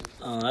tangent.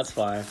 That's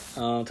fine.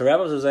 To wrap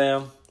up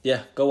Shazam,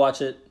 yeah, go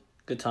watch it.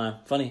 Good time.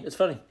 Funny. It's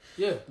funny.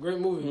 Yeah, great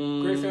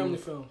movie. Great family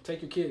film.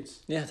 Take your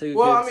kids. Yeah, take your kids.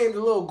 Well, I mean, the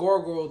little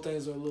gargoyle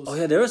things are a little... Oh,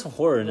 yeah, there is some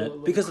horror in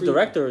it. Because the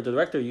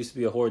director used to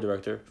be a horror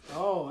director.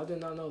 Oh, I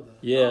did not know that.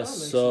 Yeah,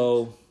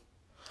 so...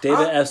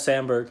 David F.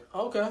 Sandberg.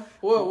 Okay.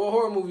 What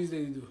horror movies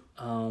did he do?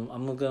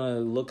 I'm going to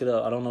look it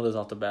up. I don't know this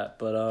off the bat.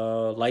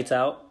 But Lights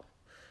Out.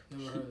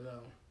 Never heard of that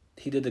one.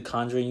 He did the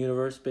Conjuring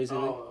universe,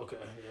 basically. Oh, okay.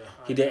 Yeah.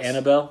 He did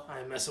Annabelle.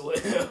 I ain't messing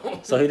with him.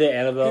 So he did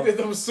Annabelle. He did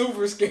them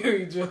super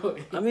scary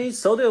joints. I mean,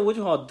 so did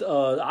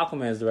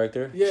Aquaman's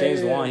director. Yeah,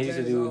 James Wan. He used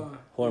to do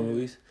horror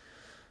movies.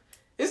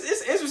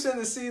 It's interesting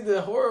to see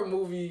the horror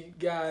movie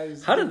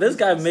guys. How did this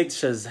guy make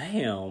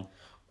Shazam?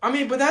 I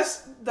mean, but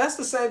that's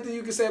the same thing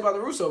you can say about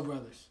the Russo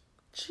brothers.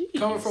 Jeez.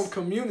 Coming from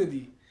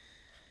Community.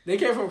 They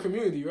came from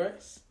Community,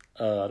 right?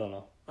 I don't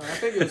know. I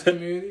think it was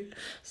Community.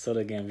 So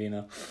did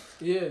Gambino.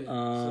 Yeah.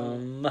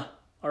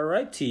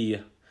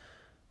 Alrighty.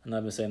 And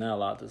I've been saying that a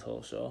lot this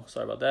whole show.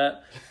 Sorry about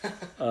that.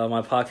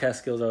 My podcast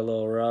skills are a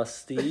little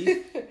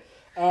rusty.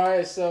 All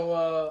right,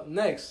 so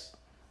next,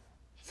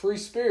 Free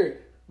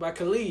Spirit by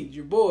Khalid,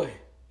 your boy.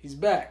 He's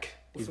back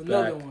with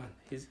another one.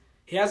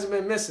 He hasn't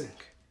been missing.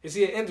 Is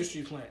he an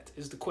industry plant?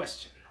 Is the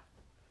question.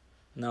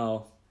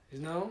 No.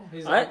 No?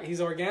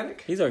 He's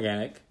organic? He's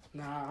organic.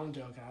 Nah, I'm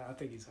joking. I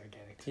think he's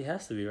organic too. He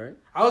has to be, right?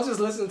 I was just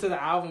listening to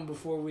the album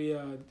before we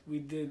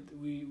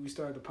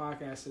started the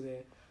podcast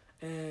today,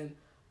 and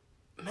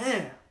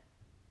man,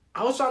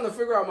 I was trying to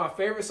figure out my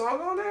favorite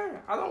song on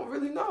there. I don't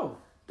really know.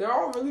 They're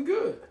all really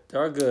good. They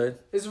are good.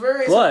 It's a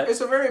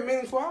very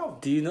meaningful album.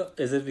 Do you know?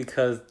 Is it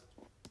because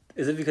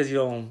you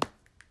don't?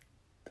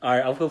 All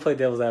right, I'm gonna play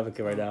devil's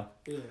advocate right now.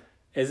 Yeah.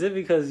 Is it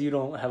because you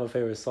don't have a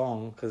favorite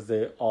song because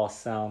they all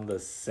sound the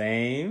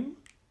same?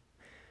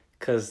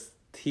 Because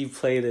he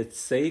played it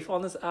safe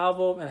on this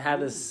album and had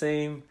the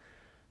same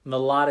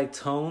melodic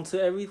tone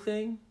to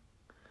everything.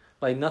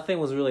 Like nothing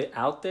was really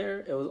out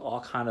there. It was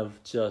all kind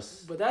of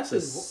just same. But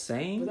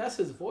that's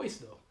his voice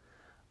though.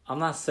 I'm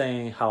not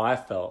saying how I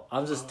felt.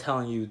 I'm just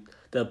telling you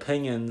the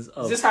opinions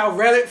of... Is this how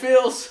Reddit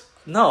feels?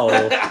 No.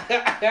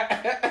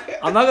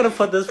 I'm not going to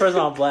put this person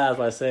on blast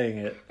by saying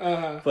it.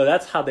 But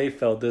that's how they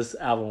felt this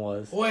album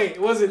was. Wait,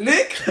 was it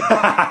Nick?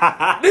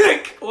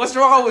 Nick, what's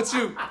wrong with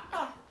you?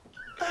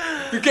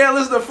 You can't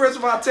listen to French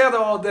Montana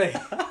all day.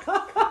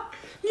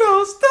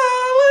 No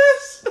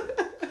stylist.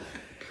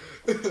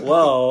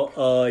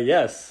 Well,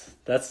 yes.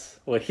 That's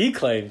what he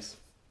claims.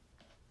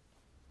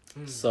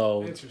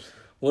 So,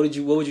 what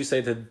would you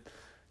say to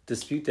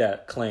dispute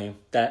that claim?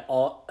 That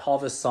all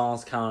of his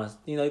songs kind of,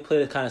 he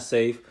played it kind of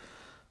safe.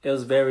 It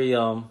was very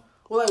Well,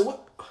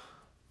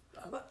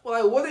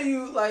 what are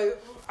you like?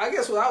 I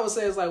guess what I would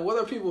say is like, what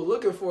are people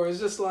looking for? It's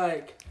just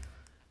like,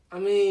 I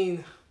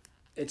mean,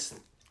 is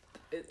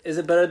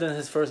it better than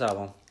his first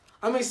album?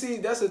 I mean, see,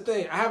 that's the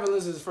thing. I haven't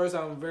listened to his first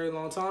album in a very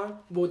long time.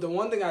 But the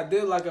one thing I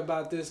did like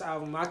about this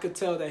album, I could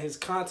tell that his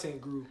content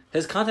grew.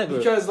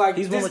 Because, like,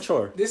 he's more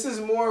mature. This is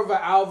more of an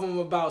album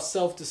about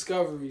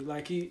self-discovery.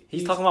 Like,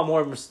 he's talking about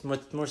more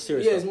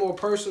serious stuff. It's more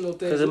personal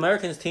things. Because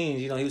Americans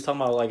teens, he was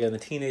talking about, like, in a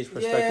teenage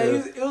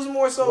perspective. Yeah, it was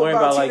more so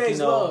about teenage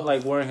love.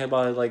 Like, worrying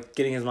about, like,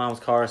 getting his mom's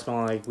car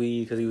smelling like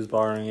weed because he was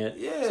borrowing it.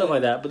 Yeah. Stuff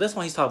like that. But this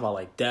one, he's talking about,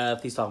 like,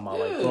 death. He's talking about,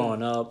 like,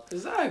 growing up.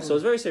 Exactly. So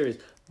it's very serious.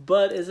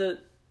 But is it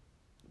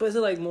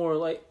like more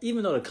like,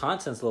 even though the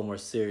content's a little more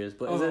serious,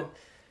 but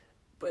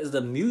is the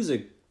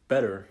music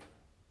better?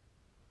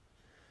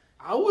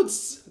 I would,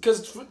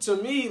 because to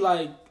me,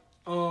 like,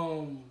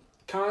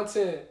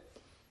 content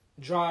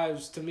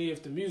drives to me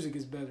if the music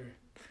is better.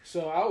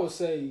 So I would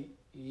say,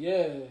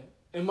 yeah,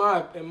 in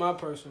my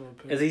personal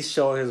opinion. Is he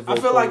showing his vocals?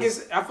 I feel like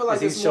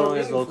it's he showing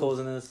his vocals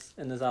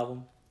in this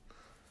album?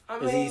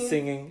 Is he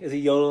singing? Is he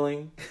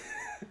yodeling?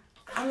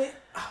 I mean,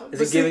 is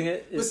he giving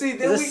it? Is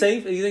it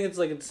safe? Do you think it's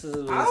like this is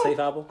a safe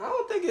album? I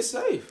don't think it's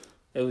safe.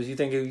 It was. You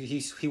think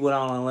he went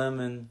out on a limb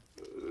and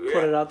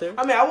put it out there?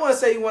 I mean, I wouldn't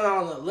say he went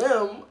out on a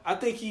limb. I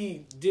think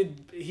he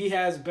did. He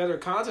has better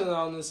content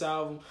on this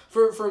album.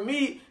 For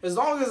me, as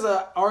long as an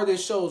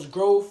artist shows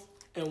growth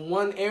in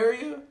one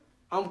area,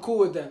 I'm cool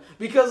with that.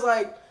 Because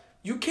like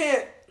you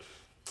can't.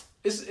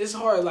 It's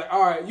hard. Like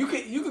all right, you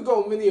could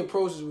go many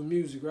approaches with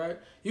music, right?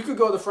 You could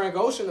go the Frank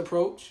Ocean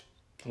approach,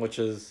 which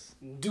is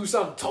do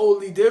something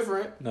totally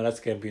different. No, that's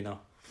Gambino.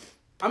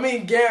 I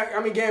mean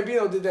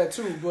Gambino did that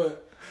too,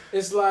 but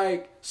it's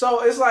like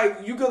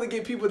you gonna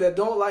get people that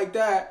don't like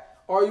that,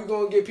 or you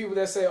gonna get people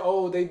that say,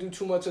 oh, they do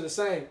too much of the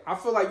same. I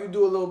feel like you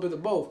do a little bit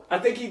of both. I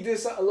think he did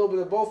a little bit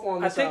of both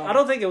on this album. I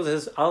don't think it was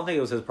his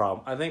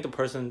problem. I think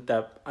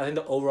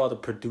the overall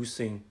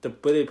the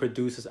way they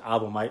produce this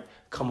album might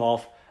come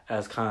off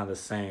as kind of the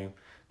same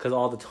because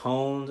all the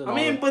tones.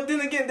 And but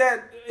then again,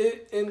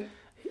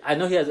 I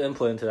know he has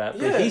input into that,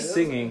 but he's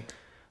singing.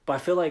 But I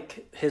feel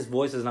like his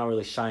voice is not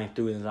really shining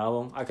through in his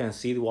album. I can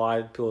see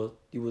why people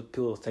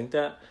think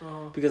that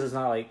because it's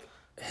not like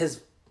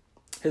his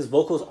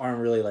vocals aren't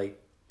really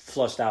like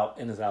flushed out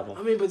in his album.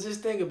 I mean, but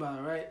just think about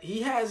it, right?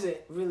 He hasn't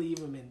really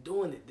even been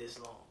doing it this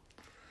long.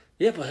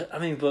 Yeah, but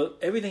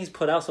everything he's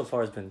put out so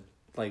far has been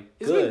like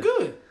it's been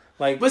good.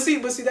 Like, but see,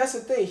 that's the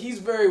thing. He's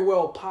very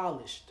well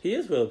polished. He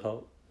is really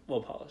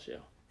well polished, yeah.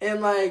 And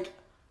like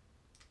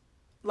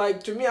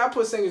to me, I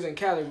put singers in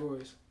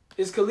categories.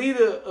 Is Khalid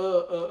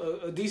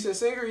a decent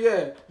singer?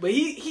 Yeah, but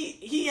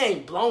he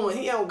ain't blowing.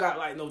 He don't got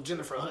like no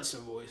Jennifer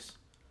Hudson voice.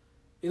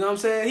 You know what I'm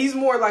saying? He's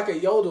more like a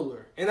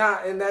yodeler,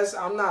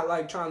 I'm not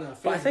like trying to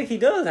offend. But I think he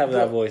does have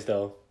that voice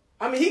though.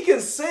 I mean, he can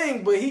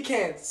sing, but he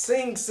can't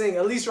sing.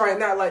 At least right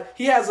now, like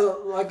he has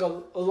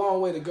a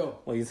long way to go.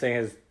 Well, you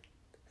saying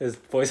his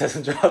voice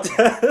hasn't dropped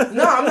yet?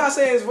 No, I'm not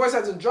saying his voice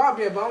hasn't dropped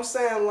yet, but I'm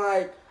saying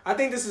like I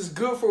think this is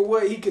good for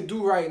what he could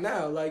do right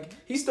now. Like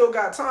he still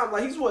got time.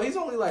 Like he's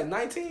only like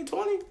 19,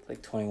 20?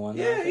 Like 21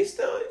 now. Yeah, he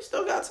still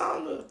got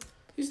time to.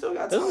 He still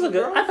got time. I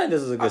think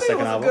this is a good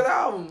second album. It was a good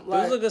album.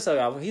 Like, this is a good second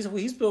album.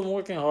 He's been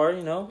working hard,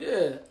 you know.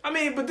 Yeah, I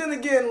mean, but then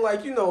again,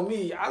 like you know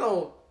me,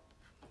 I'm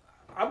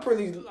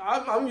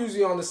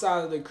usually on the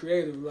side of the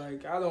creative.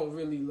 Like I don't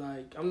really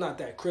like. I'm not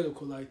that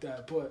critical like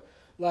that. But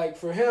like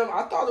for him,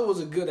 I thought it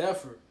was a good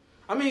effort.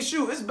 I mean,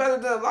 shoot, it's better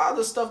than a lot of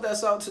the stuff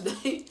that's out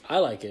today. I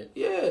like it.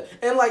 Yeah,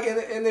 and like,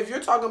 and if you're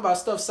talking about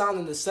stuff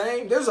sounding the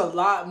same, there's a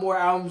lot more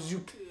albums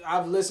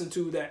I've listened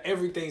to that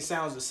everything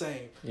sounds the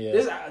same.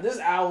 Yeah. This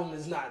album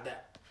is not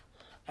that.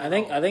 I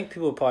think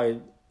people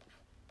probably,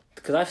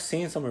 because I've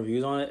seen some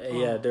reviews on it.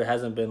 Yeah, there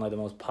hasn't been like the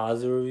most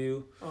positive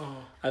review.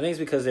 I think it's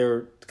because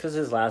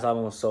his last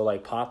album was so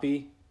like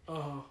poppy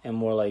and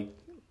more like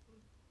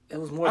it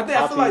was more.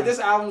 I feel like this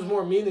album's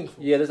more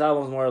meaningful. Yeah, this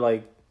album's more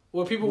like.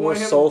 Well, people want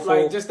him soulful.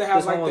 Like just to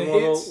have like the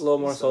hits, a little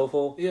more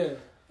soulful. Yeah,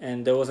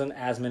 and there wasn't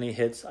as many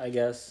hits, I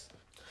guess.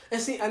 And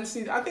see,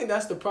 I think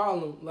that's the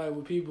problem. Like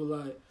with people,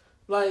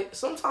 like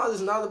sometimes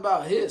it's not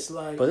about hits.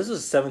 Like, but this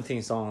was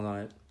 17 songs on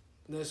it.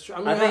 That's true.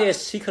 I think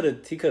he could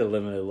have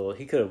limited a little.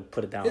 He could have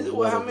put it down.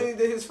 How many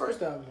did his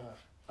first album have?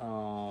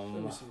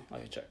 Let me see.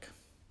 Let me check.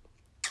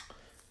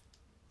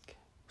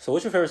 So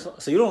what's your favorite song?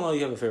 So you don't know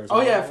you have a favorite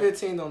song? Oh yeah,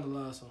 15 on the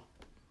last one.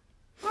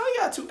 Oh,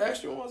 you got 2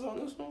 extra ones on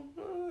this one.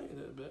 Ain't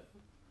that bad.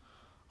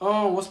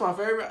 What's my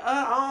favorite?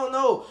 I don't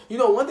know. You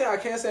know, one thing I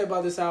can say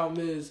about this album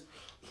is,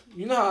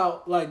 you know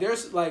how like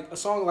there's like a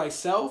song like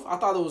Self. I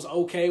thought it was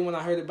okay when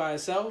I heard it by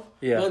itself.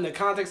 Yeah. But in the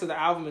context of the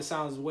album, it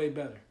sounds way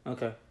better.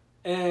 Okay.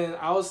 And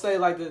I would say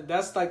like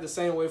that's like the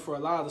same way for a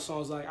lot of the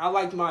songs. Like I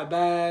liked My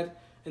Bad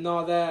and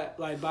all that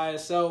like by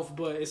itself,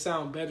 but it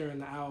sounds better in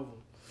the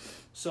album.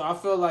 So I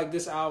feel like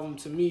this album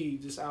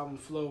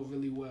flowed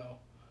really well.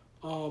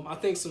 I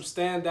think some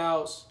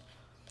standouts.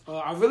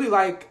 I really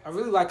like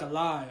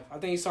Alive. I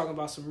think he's talking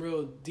about some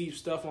real deep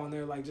stuff on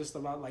there, like just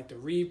about like the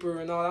Reaper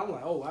and all that. I'm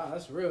like, oh wow,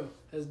 that's real.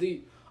 That's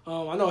deep.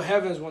 I know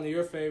Heaven's one of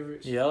your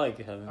favorites. Yeah, I like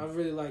Heaven. I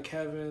really like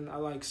Heaven. I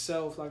like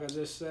Self, like I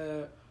just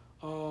said.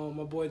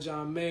 My boy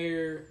John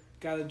Mayer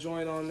got a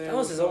joint on there. That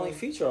was his only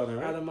feature on there,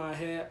 right? Out of my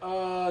head.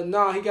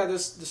 No, he got the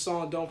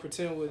song Don't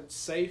Pretend with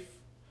Safe.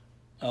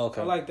 Oh,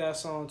 okay. I like that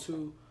song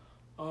too.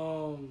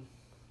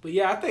 But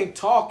yeah, I think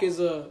Talk is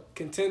a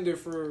contender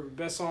for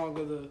best song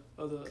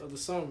of the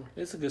summer.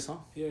 It's a good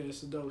song. Yeah,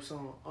 it's a dope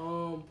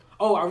song.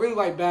 I really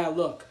like Bad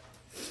Luck.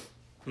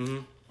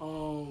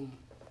 Mm-hmm.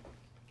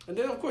 And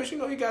then of course, you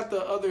know, you got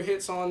the other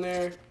hits on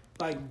there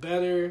like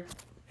Better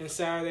and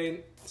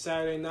Saturday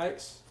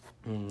Nights.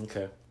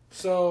 Okay.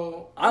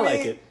 So I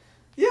like it.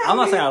 Yeah, I'm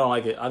not saying I don't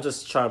like it. I'm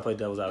just trying to play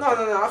devil's advocate.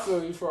 No. I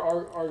feel you for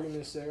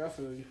argument's sake. I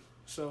feel you.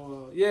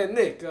 So yeah,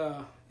 Nick.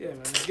 Yeah,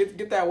 man.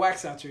 Get that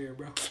wax out your ear,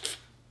 bro.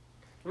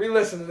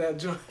 Re-listen to that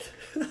joint.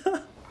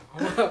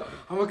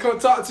 I'm gonna come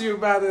talk to you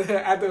about it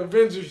at the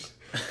Avengers.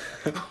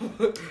 I'm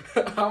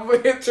gonna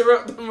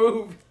interrupt the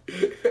movie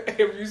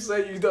if you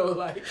say you don't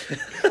like it.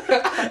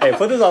 Hey,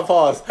 put this on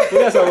pause. We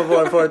got some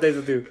more important things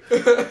to do.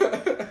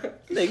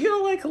 Nick, you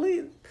don't like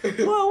Khalid?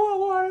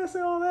 Why did I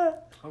say all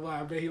that?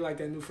 I bet he like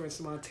that new French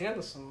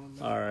Montana song.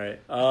 Man. All right.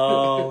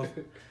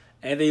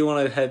 Anything you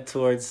want to head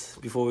towards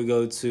before we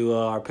go to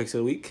our picks of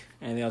the week?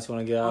 Anything else you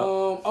want to get out?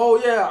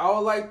 Oh yeah, I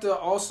would like to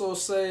also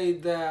say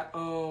that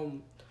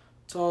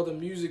to all the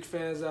music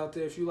fans out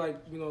there, if you like,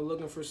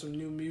 looking for some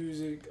new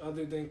music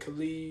other than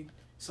Khalid,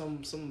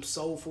 some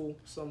soulful,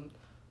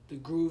 the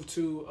groove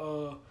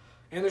to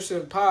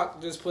Anderson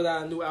 .Paak just put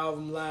out a new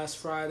album last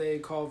Friday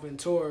called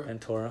Ventura.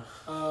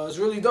 It's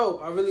really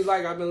dope. I really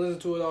like it. I've been listening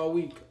to it all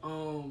week.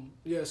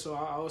 So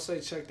I would say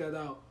check that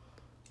out.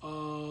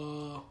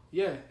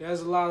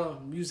 There's a lot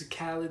of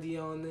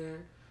musicality on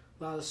there,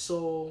 a lot of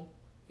soul.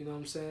 You know what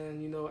I'm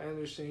saying?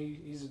 Anderson,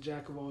 he's a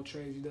jack of all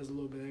trades. He does a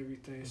little bit of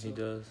everything. So he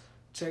does.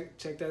 Check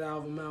that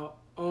album out.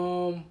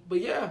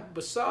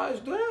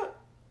 Besides that,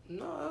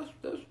 no,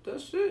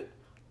 that's it.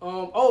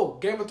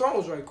 Game of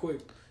Thrones, right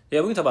quick.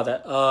 Yeah, we can talk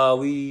about that.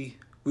 We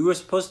were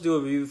supposed to do a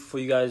review for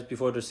you guys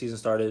before the season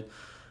started,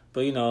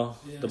 but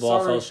the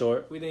ball fell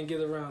short. We didn't get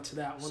around to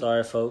that one.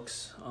 Sorry,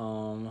 folks.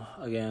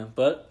 Again,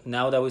 but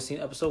now that we've seen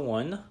episode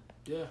 1,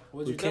 yeah,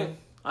 what'd you think?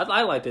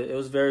 I liked it. It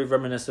was very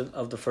reminiscent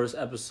of the first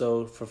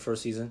episode for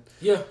first season.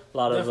 Yeah, a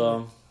lot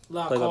of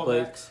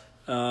play-by-play.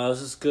 It was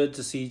just good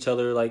to see each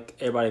other, like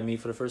everybody meet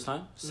for the first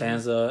time.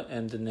 Sansa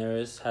and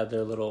Daenerys had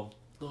their little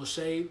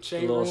shade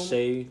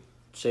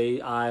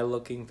eye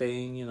looking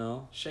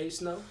thing, Shade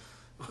snow.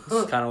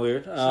 It's kind of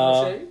weird.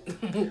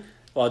 Shade.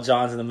 While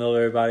John's in the middle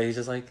of everybody, he's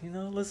just like,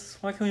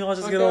 why can't we all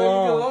just get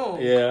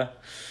along? Yeah.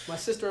 My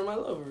sister and my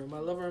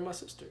lover and my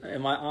sister.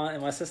 And my aunt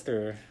and my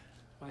sister.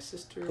 My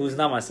sister. Who's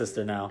not my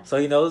sister now. So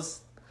he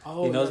knows.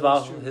 He knows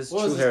about his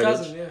true heritage.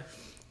 Cousin, yeah.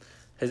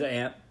 His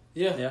aunt.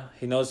 Yeah. Yeah.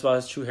 He knows about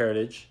his true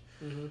heritage.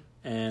 Mm-hmm.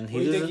 And what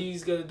do you think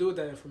he's gonna do with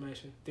that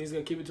information? Think he's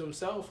gonna keep it to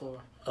himself, or?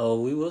 Oh,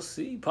 we will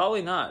see.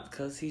 Probably not,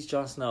 because he's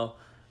Jon Snow.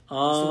 He's too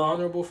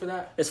honorable for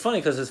that. It's funny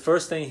because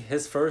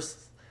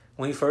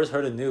when he first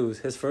heard the news,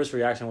 his first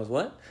reaction was,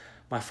 "What?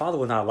 My father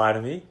would not lie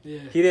to me."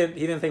 Yeah. He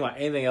didn't think about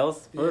anything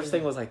else. First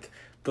thing was like,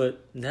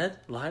 "But Ned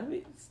lied to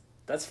me."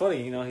 That's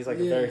funny, He's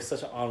like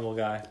such an honorable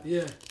guy.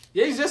 Yeah.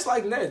 Yeah, he's just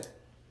like Ned.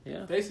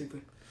 Yeah.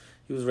 Basically.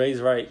 He was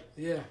raised right.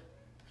 Yeah.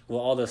 Well,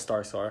 all the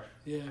Starks are.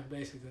 Yeah,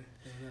 basically.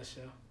 In a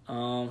nutshell.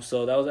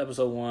 So that was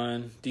episode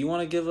 1. Do you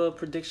want to give a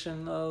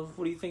prediction of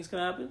what do you think's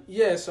gonna happen?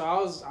 Yeah, so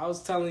I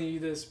was telling you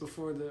this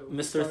before the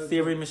Mr.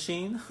 Theory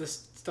Machine. The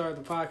start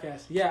of the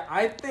podcast. Yeah,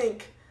 I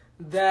think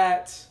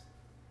that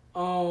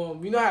how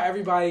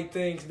everybody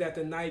thinks that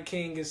the Night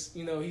King is,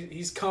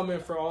 he's coming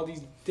for all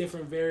these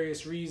different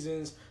various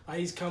reasons.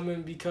 He's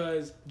coming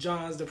because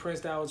Jon's the prince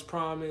that was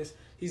promised.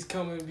 He's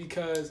coming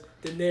because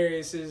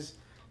Daenerys is,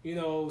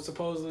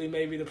 supposedly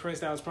maybe the prince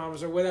that was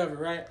promised or whatever,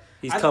 right?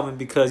 He's coming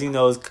because,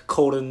 it's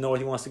cold in the north.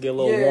 He wants to get a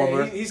little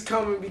warmer. He's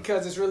coming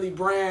because it's really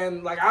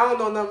Bran. Like, I don't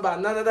know nothing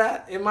about none of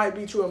that. It might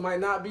be true. It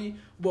might not be.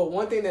 But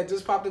one thing that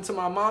just popped into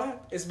my mind,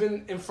 it's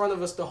been in front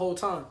of us the whole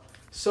time.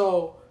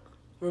 So,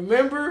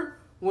 remember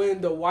when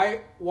the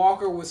White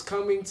Walker was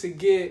coming to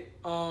get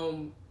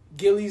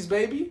Gilly's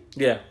baby?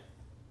 Yeah.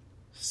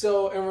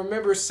 So, and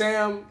remember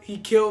Sam, he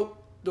killed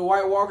the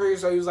White Walker.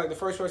 So, he was like the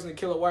first person to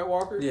kill a White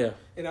Walker. Yeah.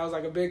 And that was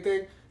like a big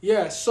thing.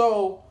 Yeah,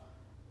 so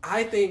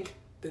I think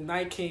the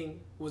Night King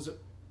was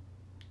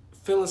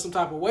feeling some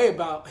type of way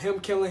about him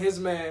killing his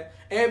man,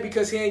 and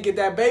because he ain't get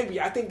that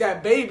baby. I think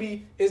that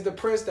baby is the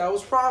prince that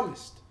was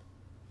promised.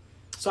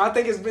 So I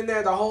think it's been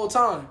there the whole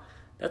time.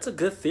 That's a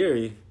good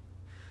theory.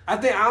 I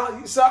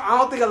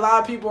don't think a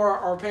lot of people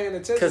are paying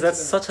attention. Because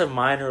that's such a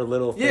minor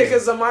little thing. Yeah,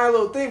 because it's a minor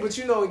little thing, but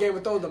in Game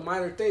of Thrones, the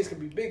minor things can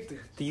be big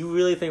things. Do you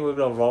really think we're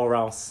gonna roll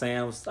around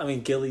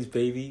Gilly's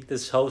baby?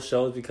 This whole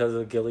show is because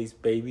of Gilly's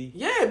baby?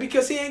 Yeah,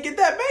 because he ain't get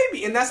that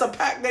baby, and that's a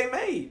pact they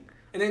made.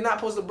 And they're not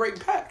supposed to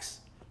break pacts.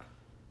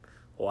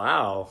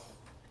 Wow.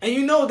 And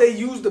they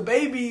use the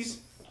babies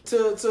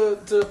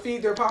to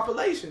feed their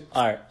population.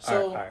 All right.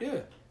 Yeah.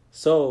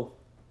 So,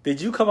 did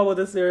you come up with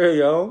this theory,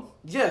 yo?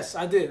 Yes,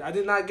 I did. I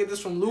did not get this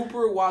from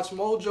Looper, Watch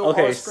Mojo,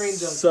 or Screen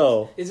Junkies.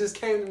 So it just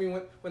came to me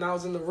when I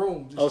was in the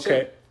room.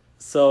 Okay.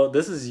 So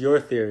this is your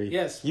theory.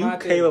 Yes. You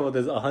came up with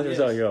this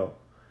 100% yo.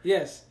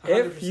 Yes.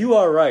 100%. If you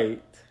are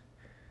right,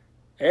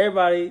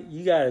 everybody,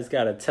 you guys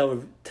gotta tell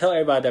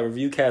everybody that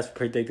ReviewCast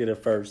predicted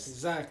it first.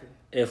 Exactly.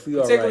 If we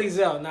are right. Particularly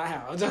Zell, not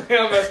Hal. I'm joking.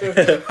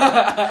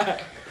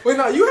 Wait,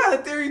 no, you had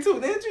a theory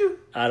too, didn't you?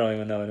 I don't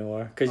even know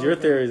anymore. Because your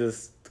theory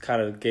just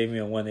kind of gave me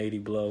a 180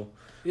 blow.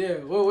 Yeah.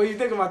 Well, what do you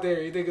think about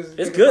theory? You think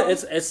it's good.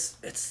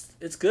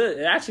 It's good.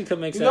 It actually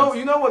could make sense.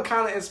 You know what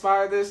kind of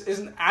inspired this?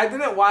 I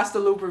didn't watch the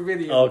Looper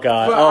video. Oh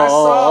God! But I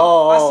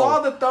saw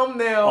the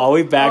thumbnail. Are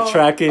we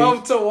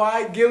backtracking? To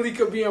why Gilly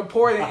could be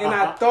important, and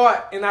I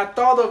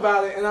thought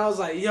about it, and I was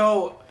like,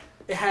 yo,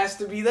 it has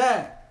to be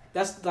that.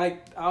 That's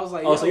like I was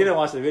like. Oh, so you didn't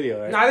watch the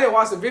video, right? No, I didn't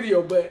watch the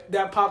video, but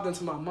that popped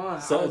into my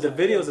mind. So the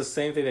video is the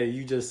same thing that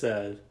you just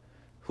said.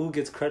 Who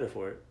gets credit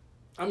for it?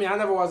 I mean, I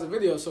never watched the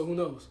video, so who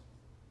knows?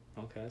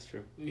 Okay, that's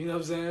true. You know what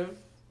I'm saying?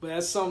 But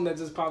that's something that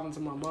just popped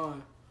into my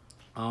mind.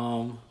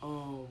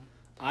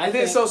 I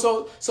think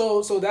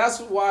so that's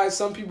why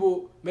some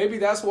people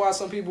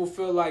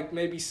feel like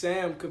maybe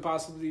Sam could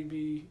possibly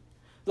be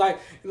like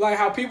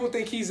how people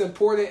think he's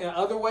important in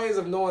other ways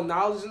of knowing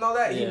knowledge and all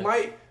that. Yeah. He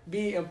might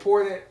be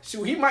important.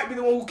 Shoot, he might be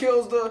the one who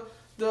kills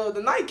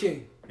the Night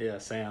King. Yeah,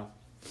 Sam.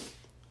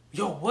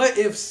 Yo, what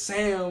if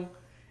Sam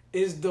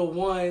is the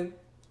one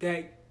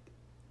that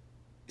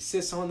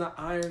sits on the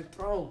Iron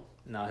Throne?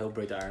 No, he'll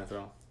break the Iron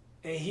Throne.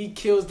 And he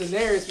kills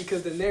Daenerys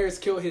because Daenerys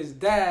killed his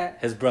dad.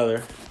 His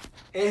brother.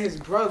 And his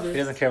brother. He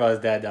doesn't care about his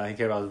dad dying. He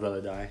cares about his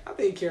brother dying. I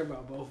think he cared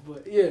about both,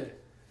 but yeah.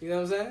 You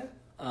know what I'm saying?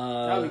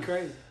 That'd be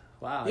crazy.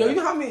 Wow. Yo, you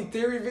know how many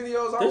theory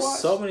videos I watch? There's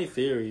so many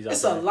theories.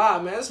 It's a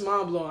lot, man. It's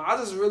mind blowing. I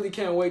just really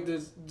can't wait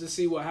to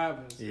see what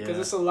happens. Yeah. Because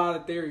it's a lot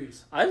of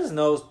theories. I just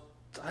know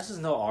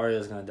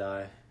Arya's gonna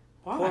die.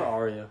 Why? Poor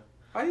Arya.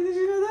 Why do you think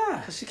she's gonna die?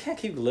 Because she can't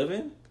keep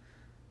living.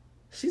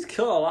 She's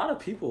killed a lot of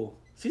people.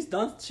 She's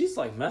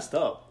like messed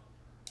up.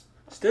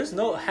 There's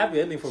no happy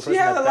ending for a person. She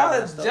had that's a lot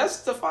that of messed up.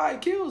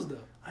 justified kills, though.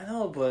 I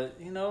know, but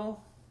you know.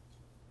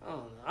 I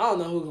don't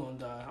know who's gonna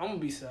die. I'm gonna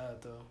be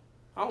sad though.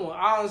 I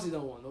honestly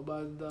don't want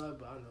nobody to die,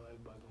 but I know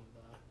everybody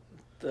gonna die.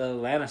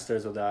 The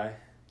Lannisters will die.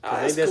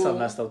 That's They did cool. some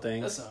messed up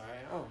things. That's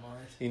alright. I don't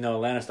mind. You know,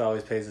 Lannister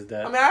always pays his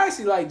debt. I mean, I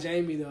actually like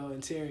Jamie though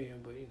and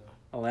Tyrion, but you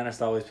know.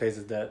 Lannister always pays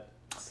his debt.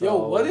 So,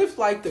 Yo, what if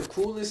like the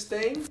coolest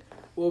thing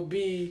will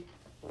be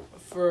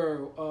for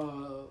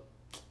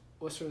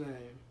what's her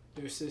name?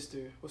 Their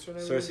sister. What's her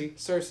name? Cersei?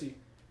 Cersei.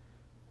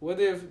 What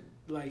if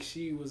like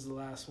she was the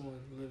last one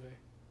living?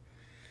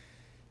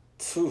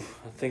 Phew,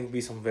 I think it'd be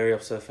some very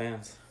upset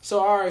fans. So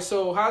alright,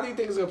 so how do you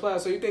think it's gonna play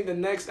out? So you think the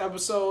next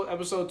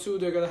episode 2,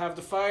 they're gonna have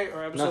to fight,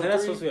 or episode No, I think 3?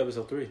 that's supposed to be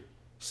episode 3.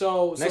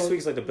 So Next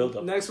week's like the build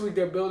up. Next week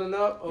they're building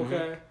up.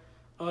 Okay.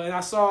 And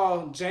I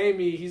saw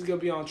Jamie. He's gonna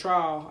be on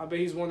trial. I bet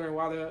he's wondering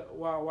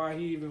why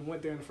he even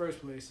went there in the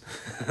first place.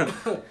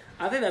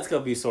 I think that's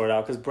gonna be sorted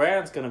out because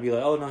Bran's gonna be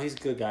like, oh no, he's a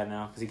good guy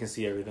now because he can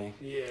see everything.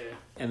 Yeah.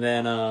 And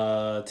then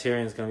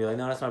Tyrion's gonna be like,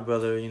 no, that's my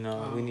brother. You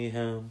know, we need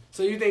him.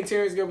 So you think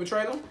Tyrion's gonna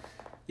betray them?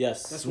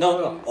 Yes. That's No.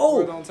 word on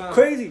Oh, time.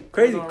 crazy.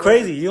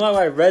 You know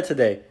what I read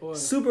today? What?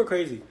 Super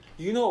crazy.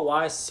 You know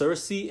why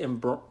Cersei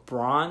and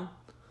Bronn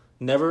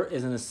never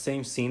is in the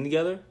same scene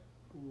together?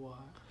 Why?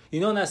 You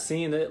know in that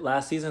scene that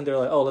last season they're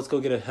like, oh, let's go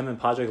get him and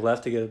Podrick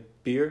left to get a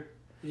beer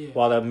Yeah.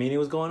 while that meeting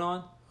was going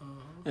on.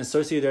 And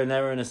Cersei, they're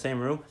never in the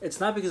same room. It's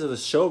not because of the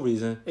show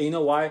reason. And you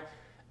know why?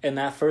 In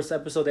that first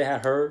episode, they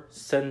had her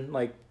send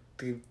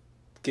to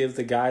give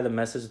the guy the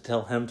message to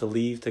tell him to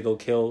leave to go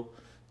kill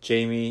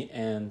Jamie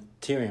and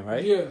Tyrion,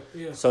 right?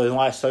 Yeah. So then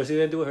why Cersei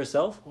didn't do it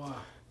herself? Why?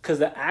 Because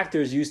the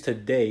actors used to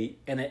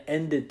date and it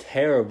ended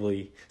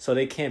terribly, so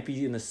they can't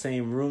be in the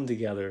same room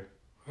together.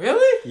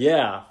 Really?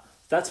 Yeah.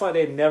 That's why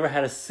they never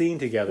had a scene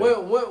together.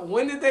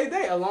 When did they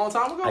date? A long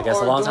time ago? I guess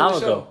or a long during time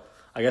the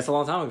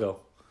ago. show?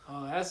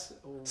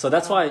 Oh, So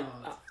that's why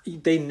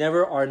they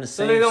never are in the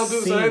same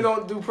scene. So they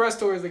don't do press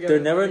tours together.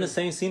 They're never in the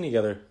same scene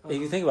together. If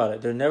you think about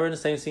it, they're never in the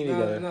same scene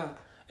together. They're not.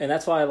 And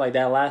that's why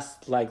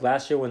last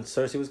year when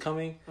Cersei was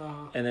coming,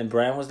 and then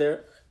Bran was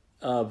there,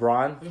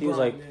 Bronn, he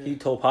was he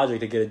told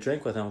Podrick to get a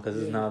drink with him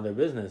because it's none of their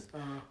business.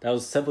 That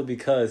was simply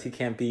because he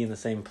can't be in the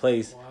same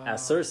place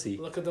as Cersei.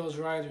 Look at those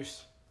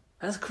writers.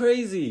 That's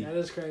crazy. That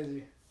is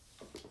crazy.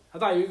 I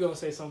thought you were gonna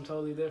say something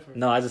totally different.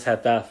 No, I just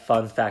had that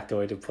fun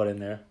factoid to put in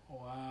there.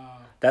 Wow.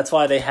 That's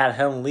why they had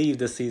him leave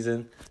this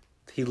season.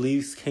 He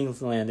leaves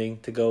King's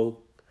Landing to go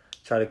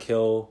try to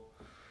kill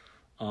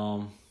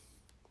her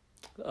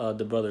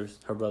brothers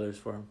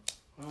for him.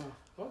 Wow.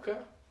 Okay.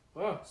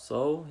 Wow.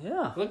 So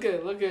yeah. Look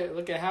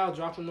at Hal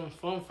dropping them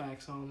fun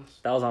facts on us.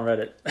 That was on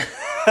Reddit. This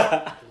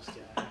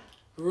guy.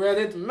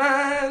 Reddit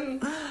man.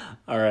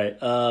 All right.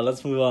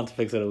 Let's move on to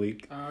Fix of the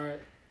Week. All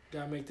right.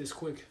 Gotta make this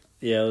quick.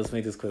 Yeah, let's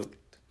make this quick.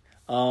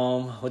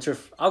 I'll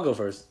go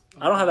first.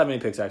 I don't have that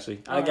many picks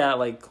actually. I got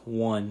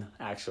one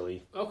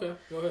actually. Okay,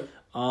 go ahead.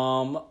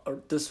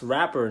 This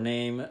rapper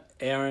named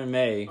Aaron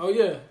May. Oh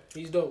yeah,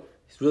 he's dope.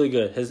 He's really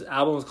good. His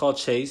album is called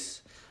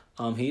Chase.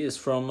 He is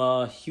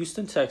from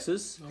Houston,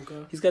 Texas.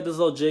 Okay. He's got this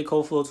little J.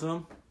 Cole flow to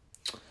him.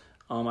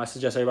 I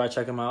suggest everybody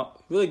check him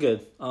out. Really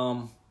good.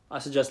 I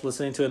suggest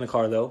listening to it in the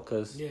car though,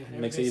 because it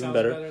makes it even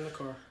better. In the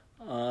car.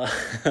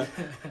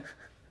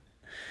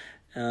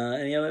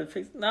 Any other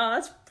picks? No,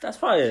 that's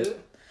probably it.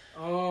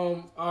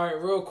 All right,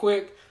 real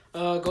quick.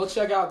 Go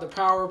check out The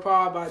Power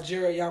Pod by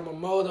Jared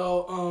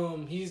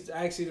Yamamoto. He's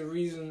actually the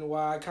reason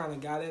why I kind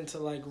of got into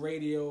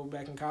radio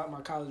back in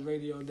my college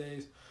radio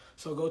days.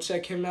 So go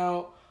check him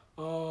out.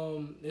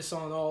 It's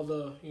on all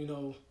the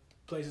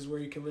places where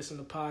you can listen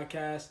to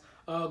podcasts.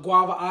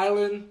 Guava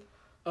Island,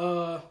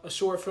 a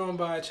short film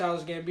by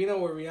Childish Gambino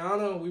with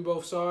Rihanna. We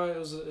both saw it.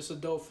 It's a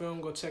dope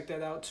film. Go check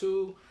that out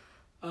too.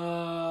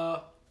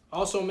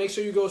 Also, make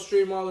sure you go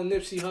stream all of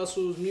Nipsey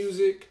Hussle's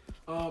music.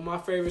 My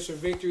favorites are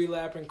Victory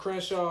Lap and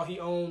Crenshaw. He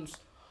owns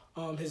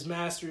his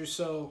masters,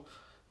 so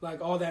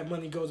all that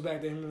money goes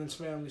back to him and his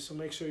family. So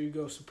make sure you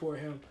go support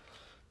him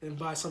and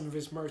buy some of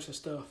his merch and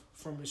stuff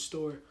from his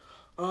store.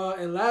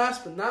 And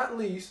last but not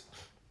least,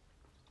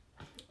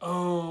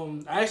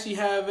 I actually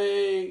have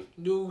a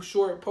new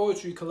short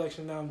poetry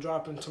collection that I'm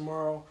dropping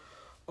tomorrow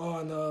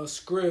on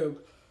Scrib.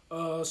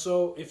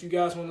 So if you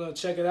guys want to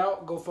check it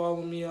out, go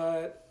follow me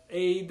at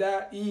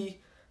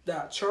a.e.charles.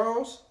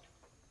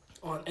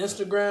 on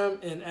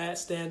Instagram and at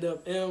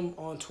StandUpM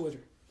on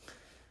Twitter.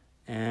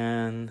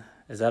 And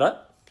is that it?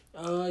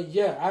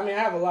 Yeah. I mean, I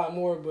have a lot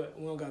more, but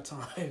we don't got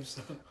time.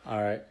 So.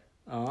 All right.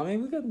 I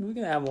mean, we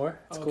can add more.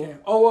 It's cool.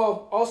 Oh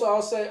well. Also,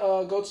 I'll say,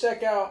 go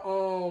check out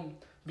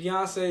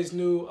Beyonce's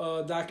new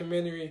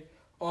documentary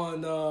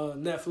on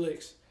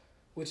Netflix,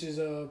 which is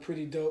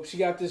pretty dope. She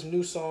got this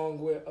new song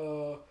with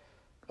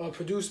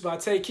produced by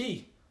Tay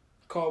Key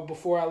called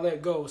 "Before I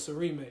Let Go." It's a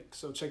remake,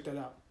 so check that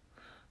out.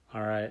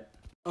 All right.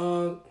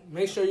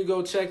 Make sure you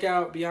go check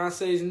out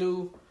Beyonce's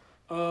new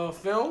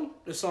film.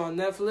 It's on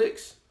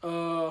Netflix.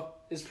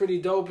 It's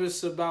pretty dope.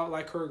 It's about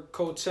like her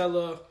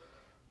Coachella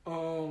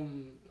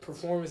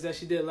performance that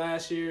she did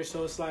last year.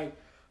 So it's like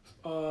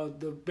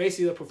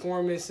basically the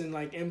performance, and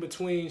like in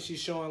between she's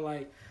showing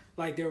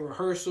like their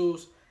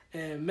rehearsals.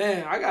 And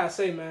man, I gotta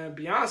say, man,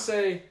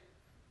 Beyonce,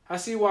 I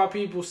see why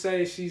people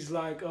say she's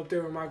like up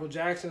there with Michael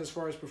Jackson as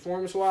far as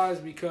performance wise,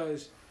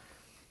 because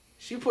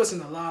she puts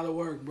in a lot of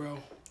work, bro.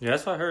 Yeah,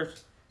 that's what I heard.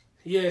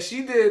 Yeah,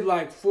 she did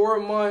like 4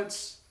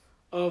 months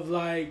of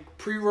like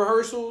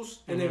pre-rehearsals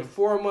and then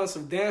 4 months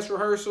of dance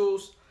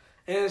rehearsals.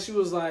 And she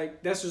was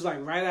like, that's just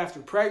like right after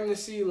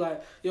pregnancy.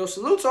 Like, yo,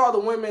 salute to all the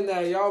women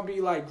that y'all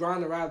be like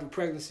grinding right after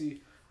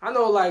pregnancy. I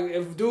know, like,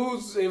 if it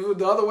was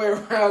the other way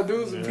around,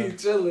 dudes would be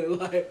chilling.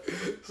 Like,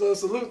 so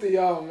salute to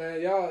y'all,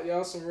 man.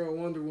 Y'all some real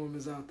Wonder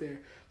Womans out there.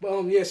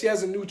 But yeah, she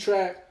has a new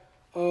track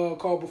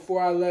called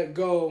 "Before I Let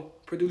Go,"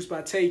 produced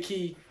by Tay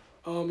Key.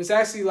 It's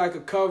actually like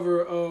a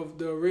cover of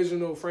the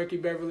original Frankie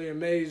Beverly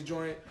and Maze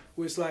joint,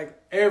 which like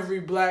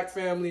every black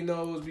family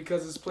knows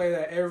because it's played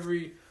at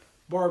every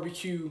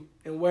barbecue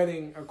and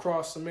wedding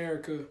across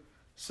America.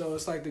 So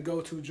it's like the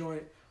go-to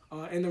joint.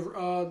 And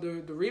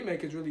the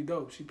remake is really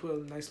dope. She put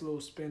a nice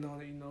little spin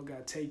on it, you know,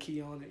 got Tay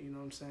Key on it, you know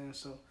what I'm saying?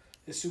 So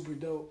it's super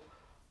dope.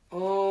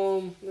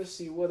 Let's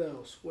see, what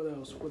else?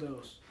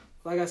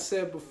 Like I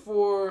said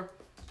before,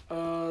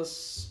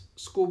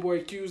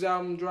 Schoolboy Q's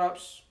album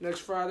drops next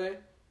Friday.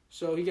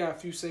 So he got a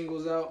few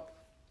singles out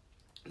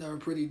that are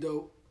pretty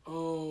dope.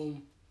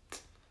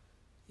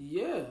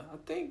 Yeah, I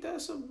think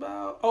that's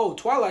about... Oh,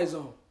 Twilight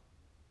Zone.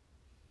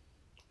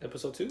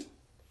 Episode 2?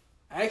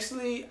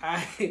 Actually, I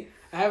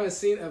haven't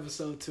seen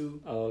episode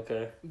 2. Oh,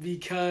 okay.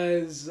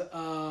 Because,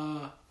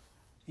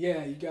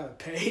 yeah, you gotta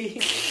pay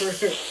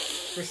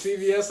for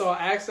CBS All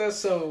Access.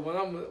 So I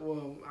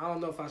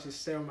don't know if I should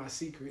share my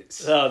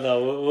secrets. Oh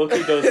no, we'll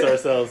keep those to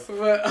ourselves.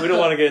 But, we don't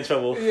want to get in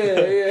trouble.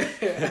 Yeah.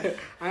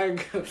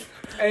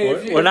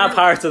 Hey, we're not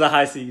pirates of the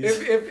high seas.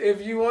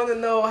 If you want to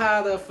know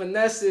how to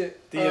finesse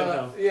it,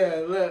 DM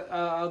yeah,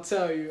 I'll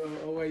tell you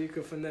a way you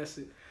can finesse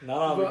it. Not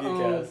on the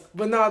Geekcast.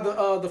 But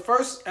no, the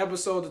first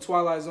episode of the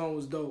Twilight Zone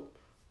was dope.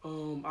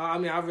 I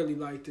mean, I really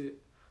liked it.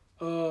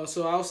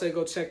 So I'll say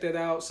go check that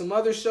out. Some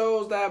other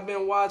shows that I've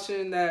been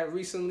watching that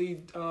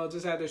recently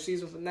just had their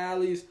season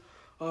finales,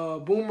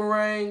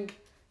 Boomerang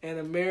and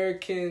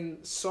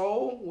American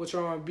Soul, which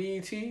are on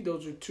BET.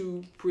 Those are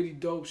two pretty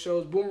dope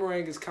shows.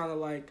 Boomerang is kind of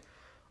like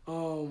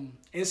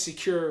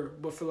Insecure,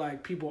 but for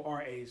like people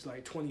our age,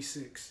 like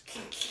 26.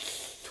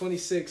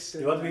 26.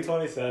 You want to be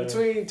 27.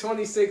 Between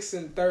 26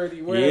 and 30.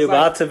 You're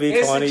about to be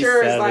 27.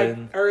 Insecure is like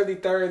early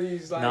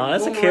 30s. Like, no,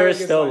 Insecure is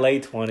still like,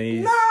 late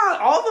 20s. Nah,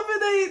 all of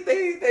it,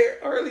 they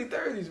early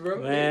 30s,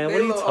 bro. Man, what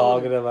are you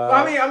talking about?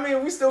 I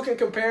mean, we still can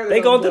compare them.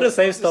 They going through the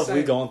same stuff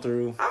we going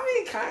through. I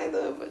mean, kind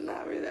of, but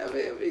not really. I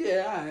mean,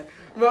 yeah, all right.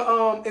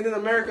 But, and then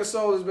American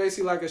Soul is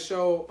basically like a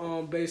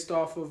show based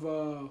off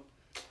of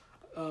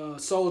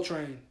Soul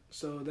Train.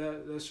 So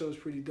that show's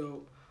pretty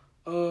dope.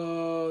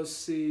 Let's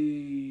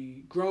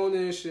see,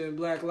 Grownish and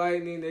Black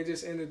Lightning, they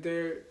just ended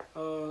their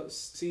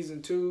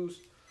season 2s.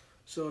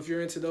 So if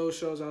you're into those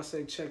shows, I'll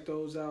say check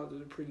those out.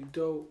 They're pretty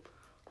dope.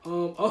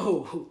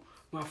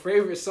 My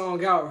favorite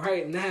song out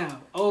right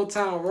now, Old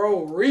Town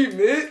Road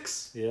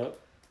remix. Yep.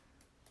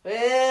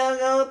 Well, I'm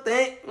gonna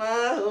take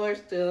my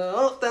horse to the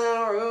Old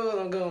Town Road.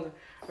 I'm gonna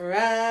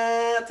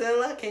ride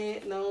till I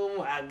can't no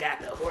more. I got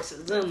the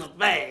horses in the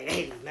bag.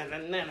 Hey,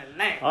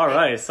 All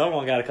right,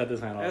 someone got to cut this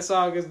hand off. That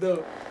song is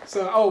dope.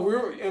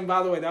 So, and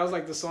by the way, that was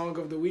like the song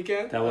of the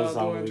weekend. That was the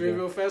song of the during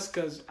weekend. Dreamville Fest,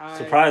 because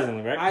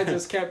surprisingly, right? I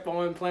just kept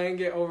on playing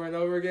it over and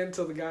over again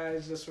until the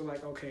guys just were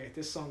like, okay,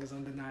 this song is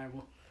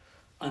undeniable.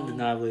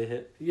 Undeniably a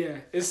hit. Yeah,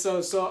 it's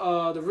so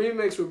the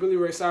remix with Billy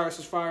Ray Cyrus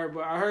is fire,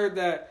 but I heard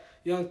that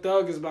Young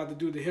Thug is about to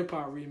do the hip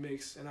hop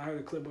remix, and I heard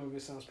a clip of it.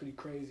 It sounds pretty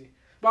crazy.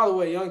 By the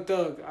way, Young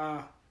Thug,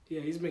 yeah,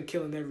 he's been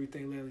killing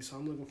everything lately, so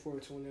I'm looking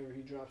forward to whenever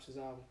he drops his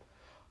album.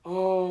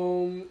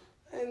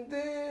 And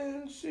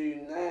then see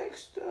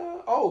next,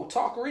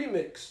 Talk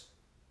Remix.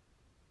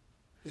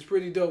 It's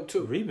pretty dope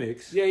too.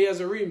 Remix? Yeah, he has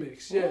a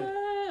remix. Yeah.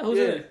 What? Who's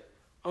in it?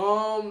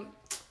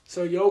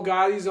 So Yo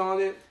Gotti's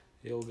on it.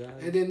 Yo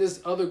Gotti. And then this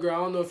other girl, I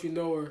don't know if you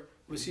know her,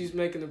 but she's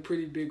making a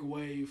pretty big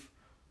wave.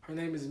 Her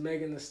name is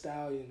Megan Thee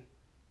Stallion.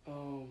 I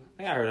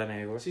think I heard that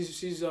name before.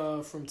 She's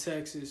from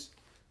Texas.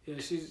 Yeah,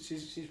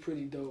 she's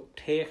pretty dope.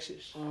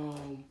 Texas.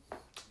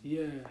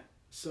 Yeah.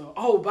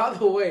 So, by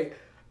the way,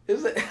 I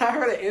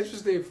heard an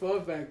interesting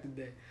fun fact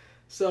today.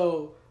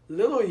 So,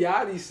 Lil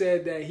Yachty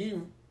said that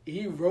he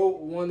he wrote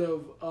one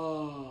of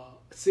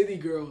City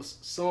Girls'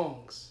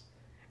 songs.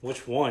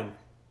 Which one?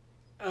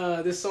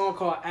 This song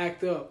called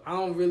 "Act Up." I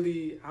don't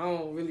really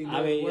know.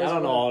 I mean, I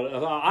don't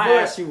know. I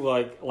asked you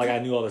like I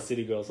knew all the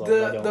City Girls songs.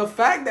 The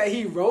fact that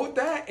he wrote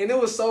that, and it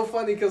was so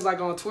funny because like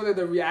on Twitter,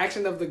 the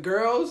reaction of the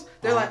girls,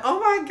 they're like, "Oh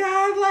my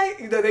god!" Like,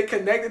 you know, they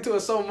connected to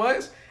it so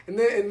much, and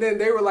then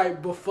they were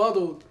like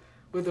befuddled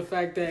with the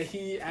fact that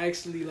he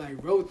actually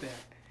like wrote that,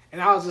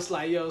 and I was just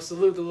like, "Yo,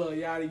 salute to Lil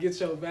Yachty, get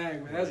your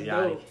bag, man. That's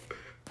dope."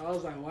 I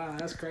was like, "Wow,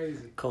 that's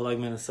crazy." Cold like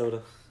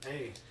Minnesota.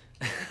 Hey.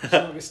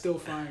 Song is still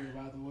fire,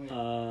 by the way.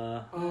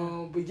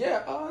 But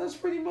yeah, that's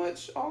pretty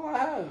much all I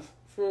have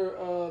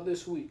for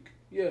this week.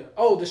 Yeah.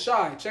 Oh, The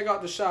Chi. Check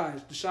out The Chi.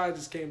 The Chi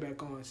just came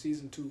back on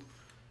season 2.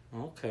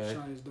 Okay. The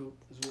Chi is dope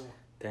as well.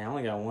 Damn, I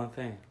only got one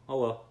thing. Oh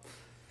well.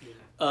 Yeah.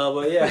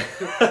 But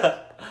yeah.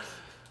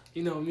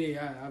 You know me.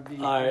 I'll be.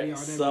 All right.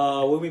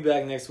 So we'll be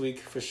back next week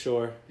for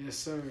sure. Yes,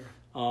 sir.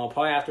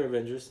 Probably after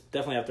Avengers.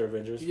 Definitely after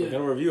Avengers. Yeah. We're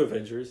gonna review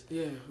Avengers.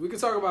 Yeah, we can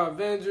talk about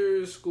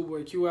Avengers,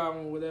 Schoolboy Q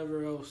album,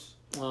 whatever else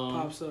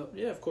pops up.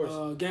 Yeah, of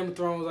course. Game of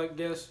Thrones, I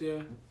guess.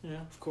 Yeah.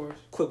 Yeah, of course.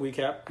 Quick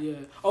recap. Yeah.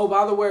 Oh,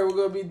 by the way, we're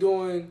gonna be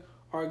doing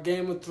our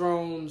Game of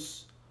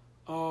Thrones,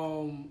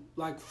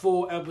 like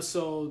full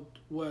episode.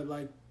 What,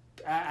 like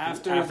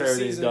after the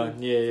season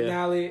done. Yeah.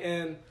 finale,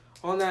 and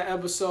on that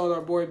episode,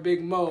 our boy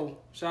Big Mo.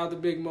 Shout out to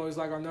Big Mo. He's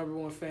like our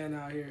 #1 fan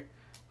out here.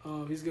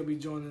 He's gonna be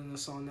joining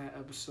us on that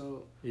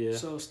episode. Yeah.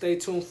 So stay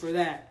tuned for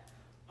that.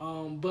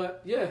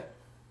 But yeah,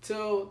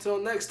 till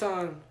next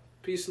time.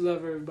 Peace and love,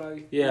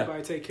 everybody. Yeah.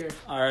 Everybody take care.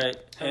 All right.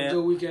 Have a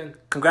good weekend.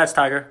 Congrats,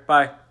 Tiger.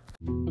 Bye.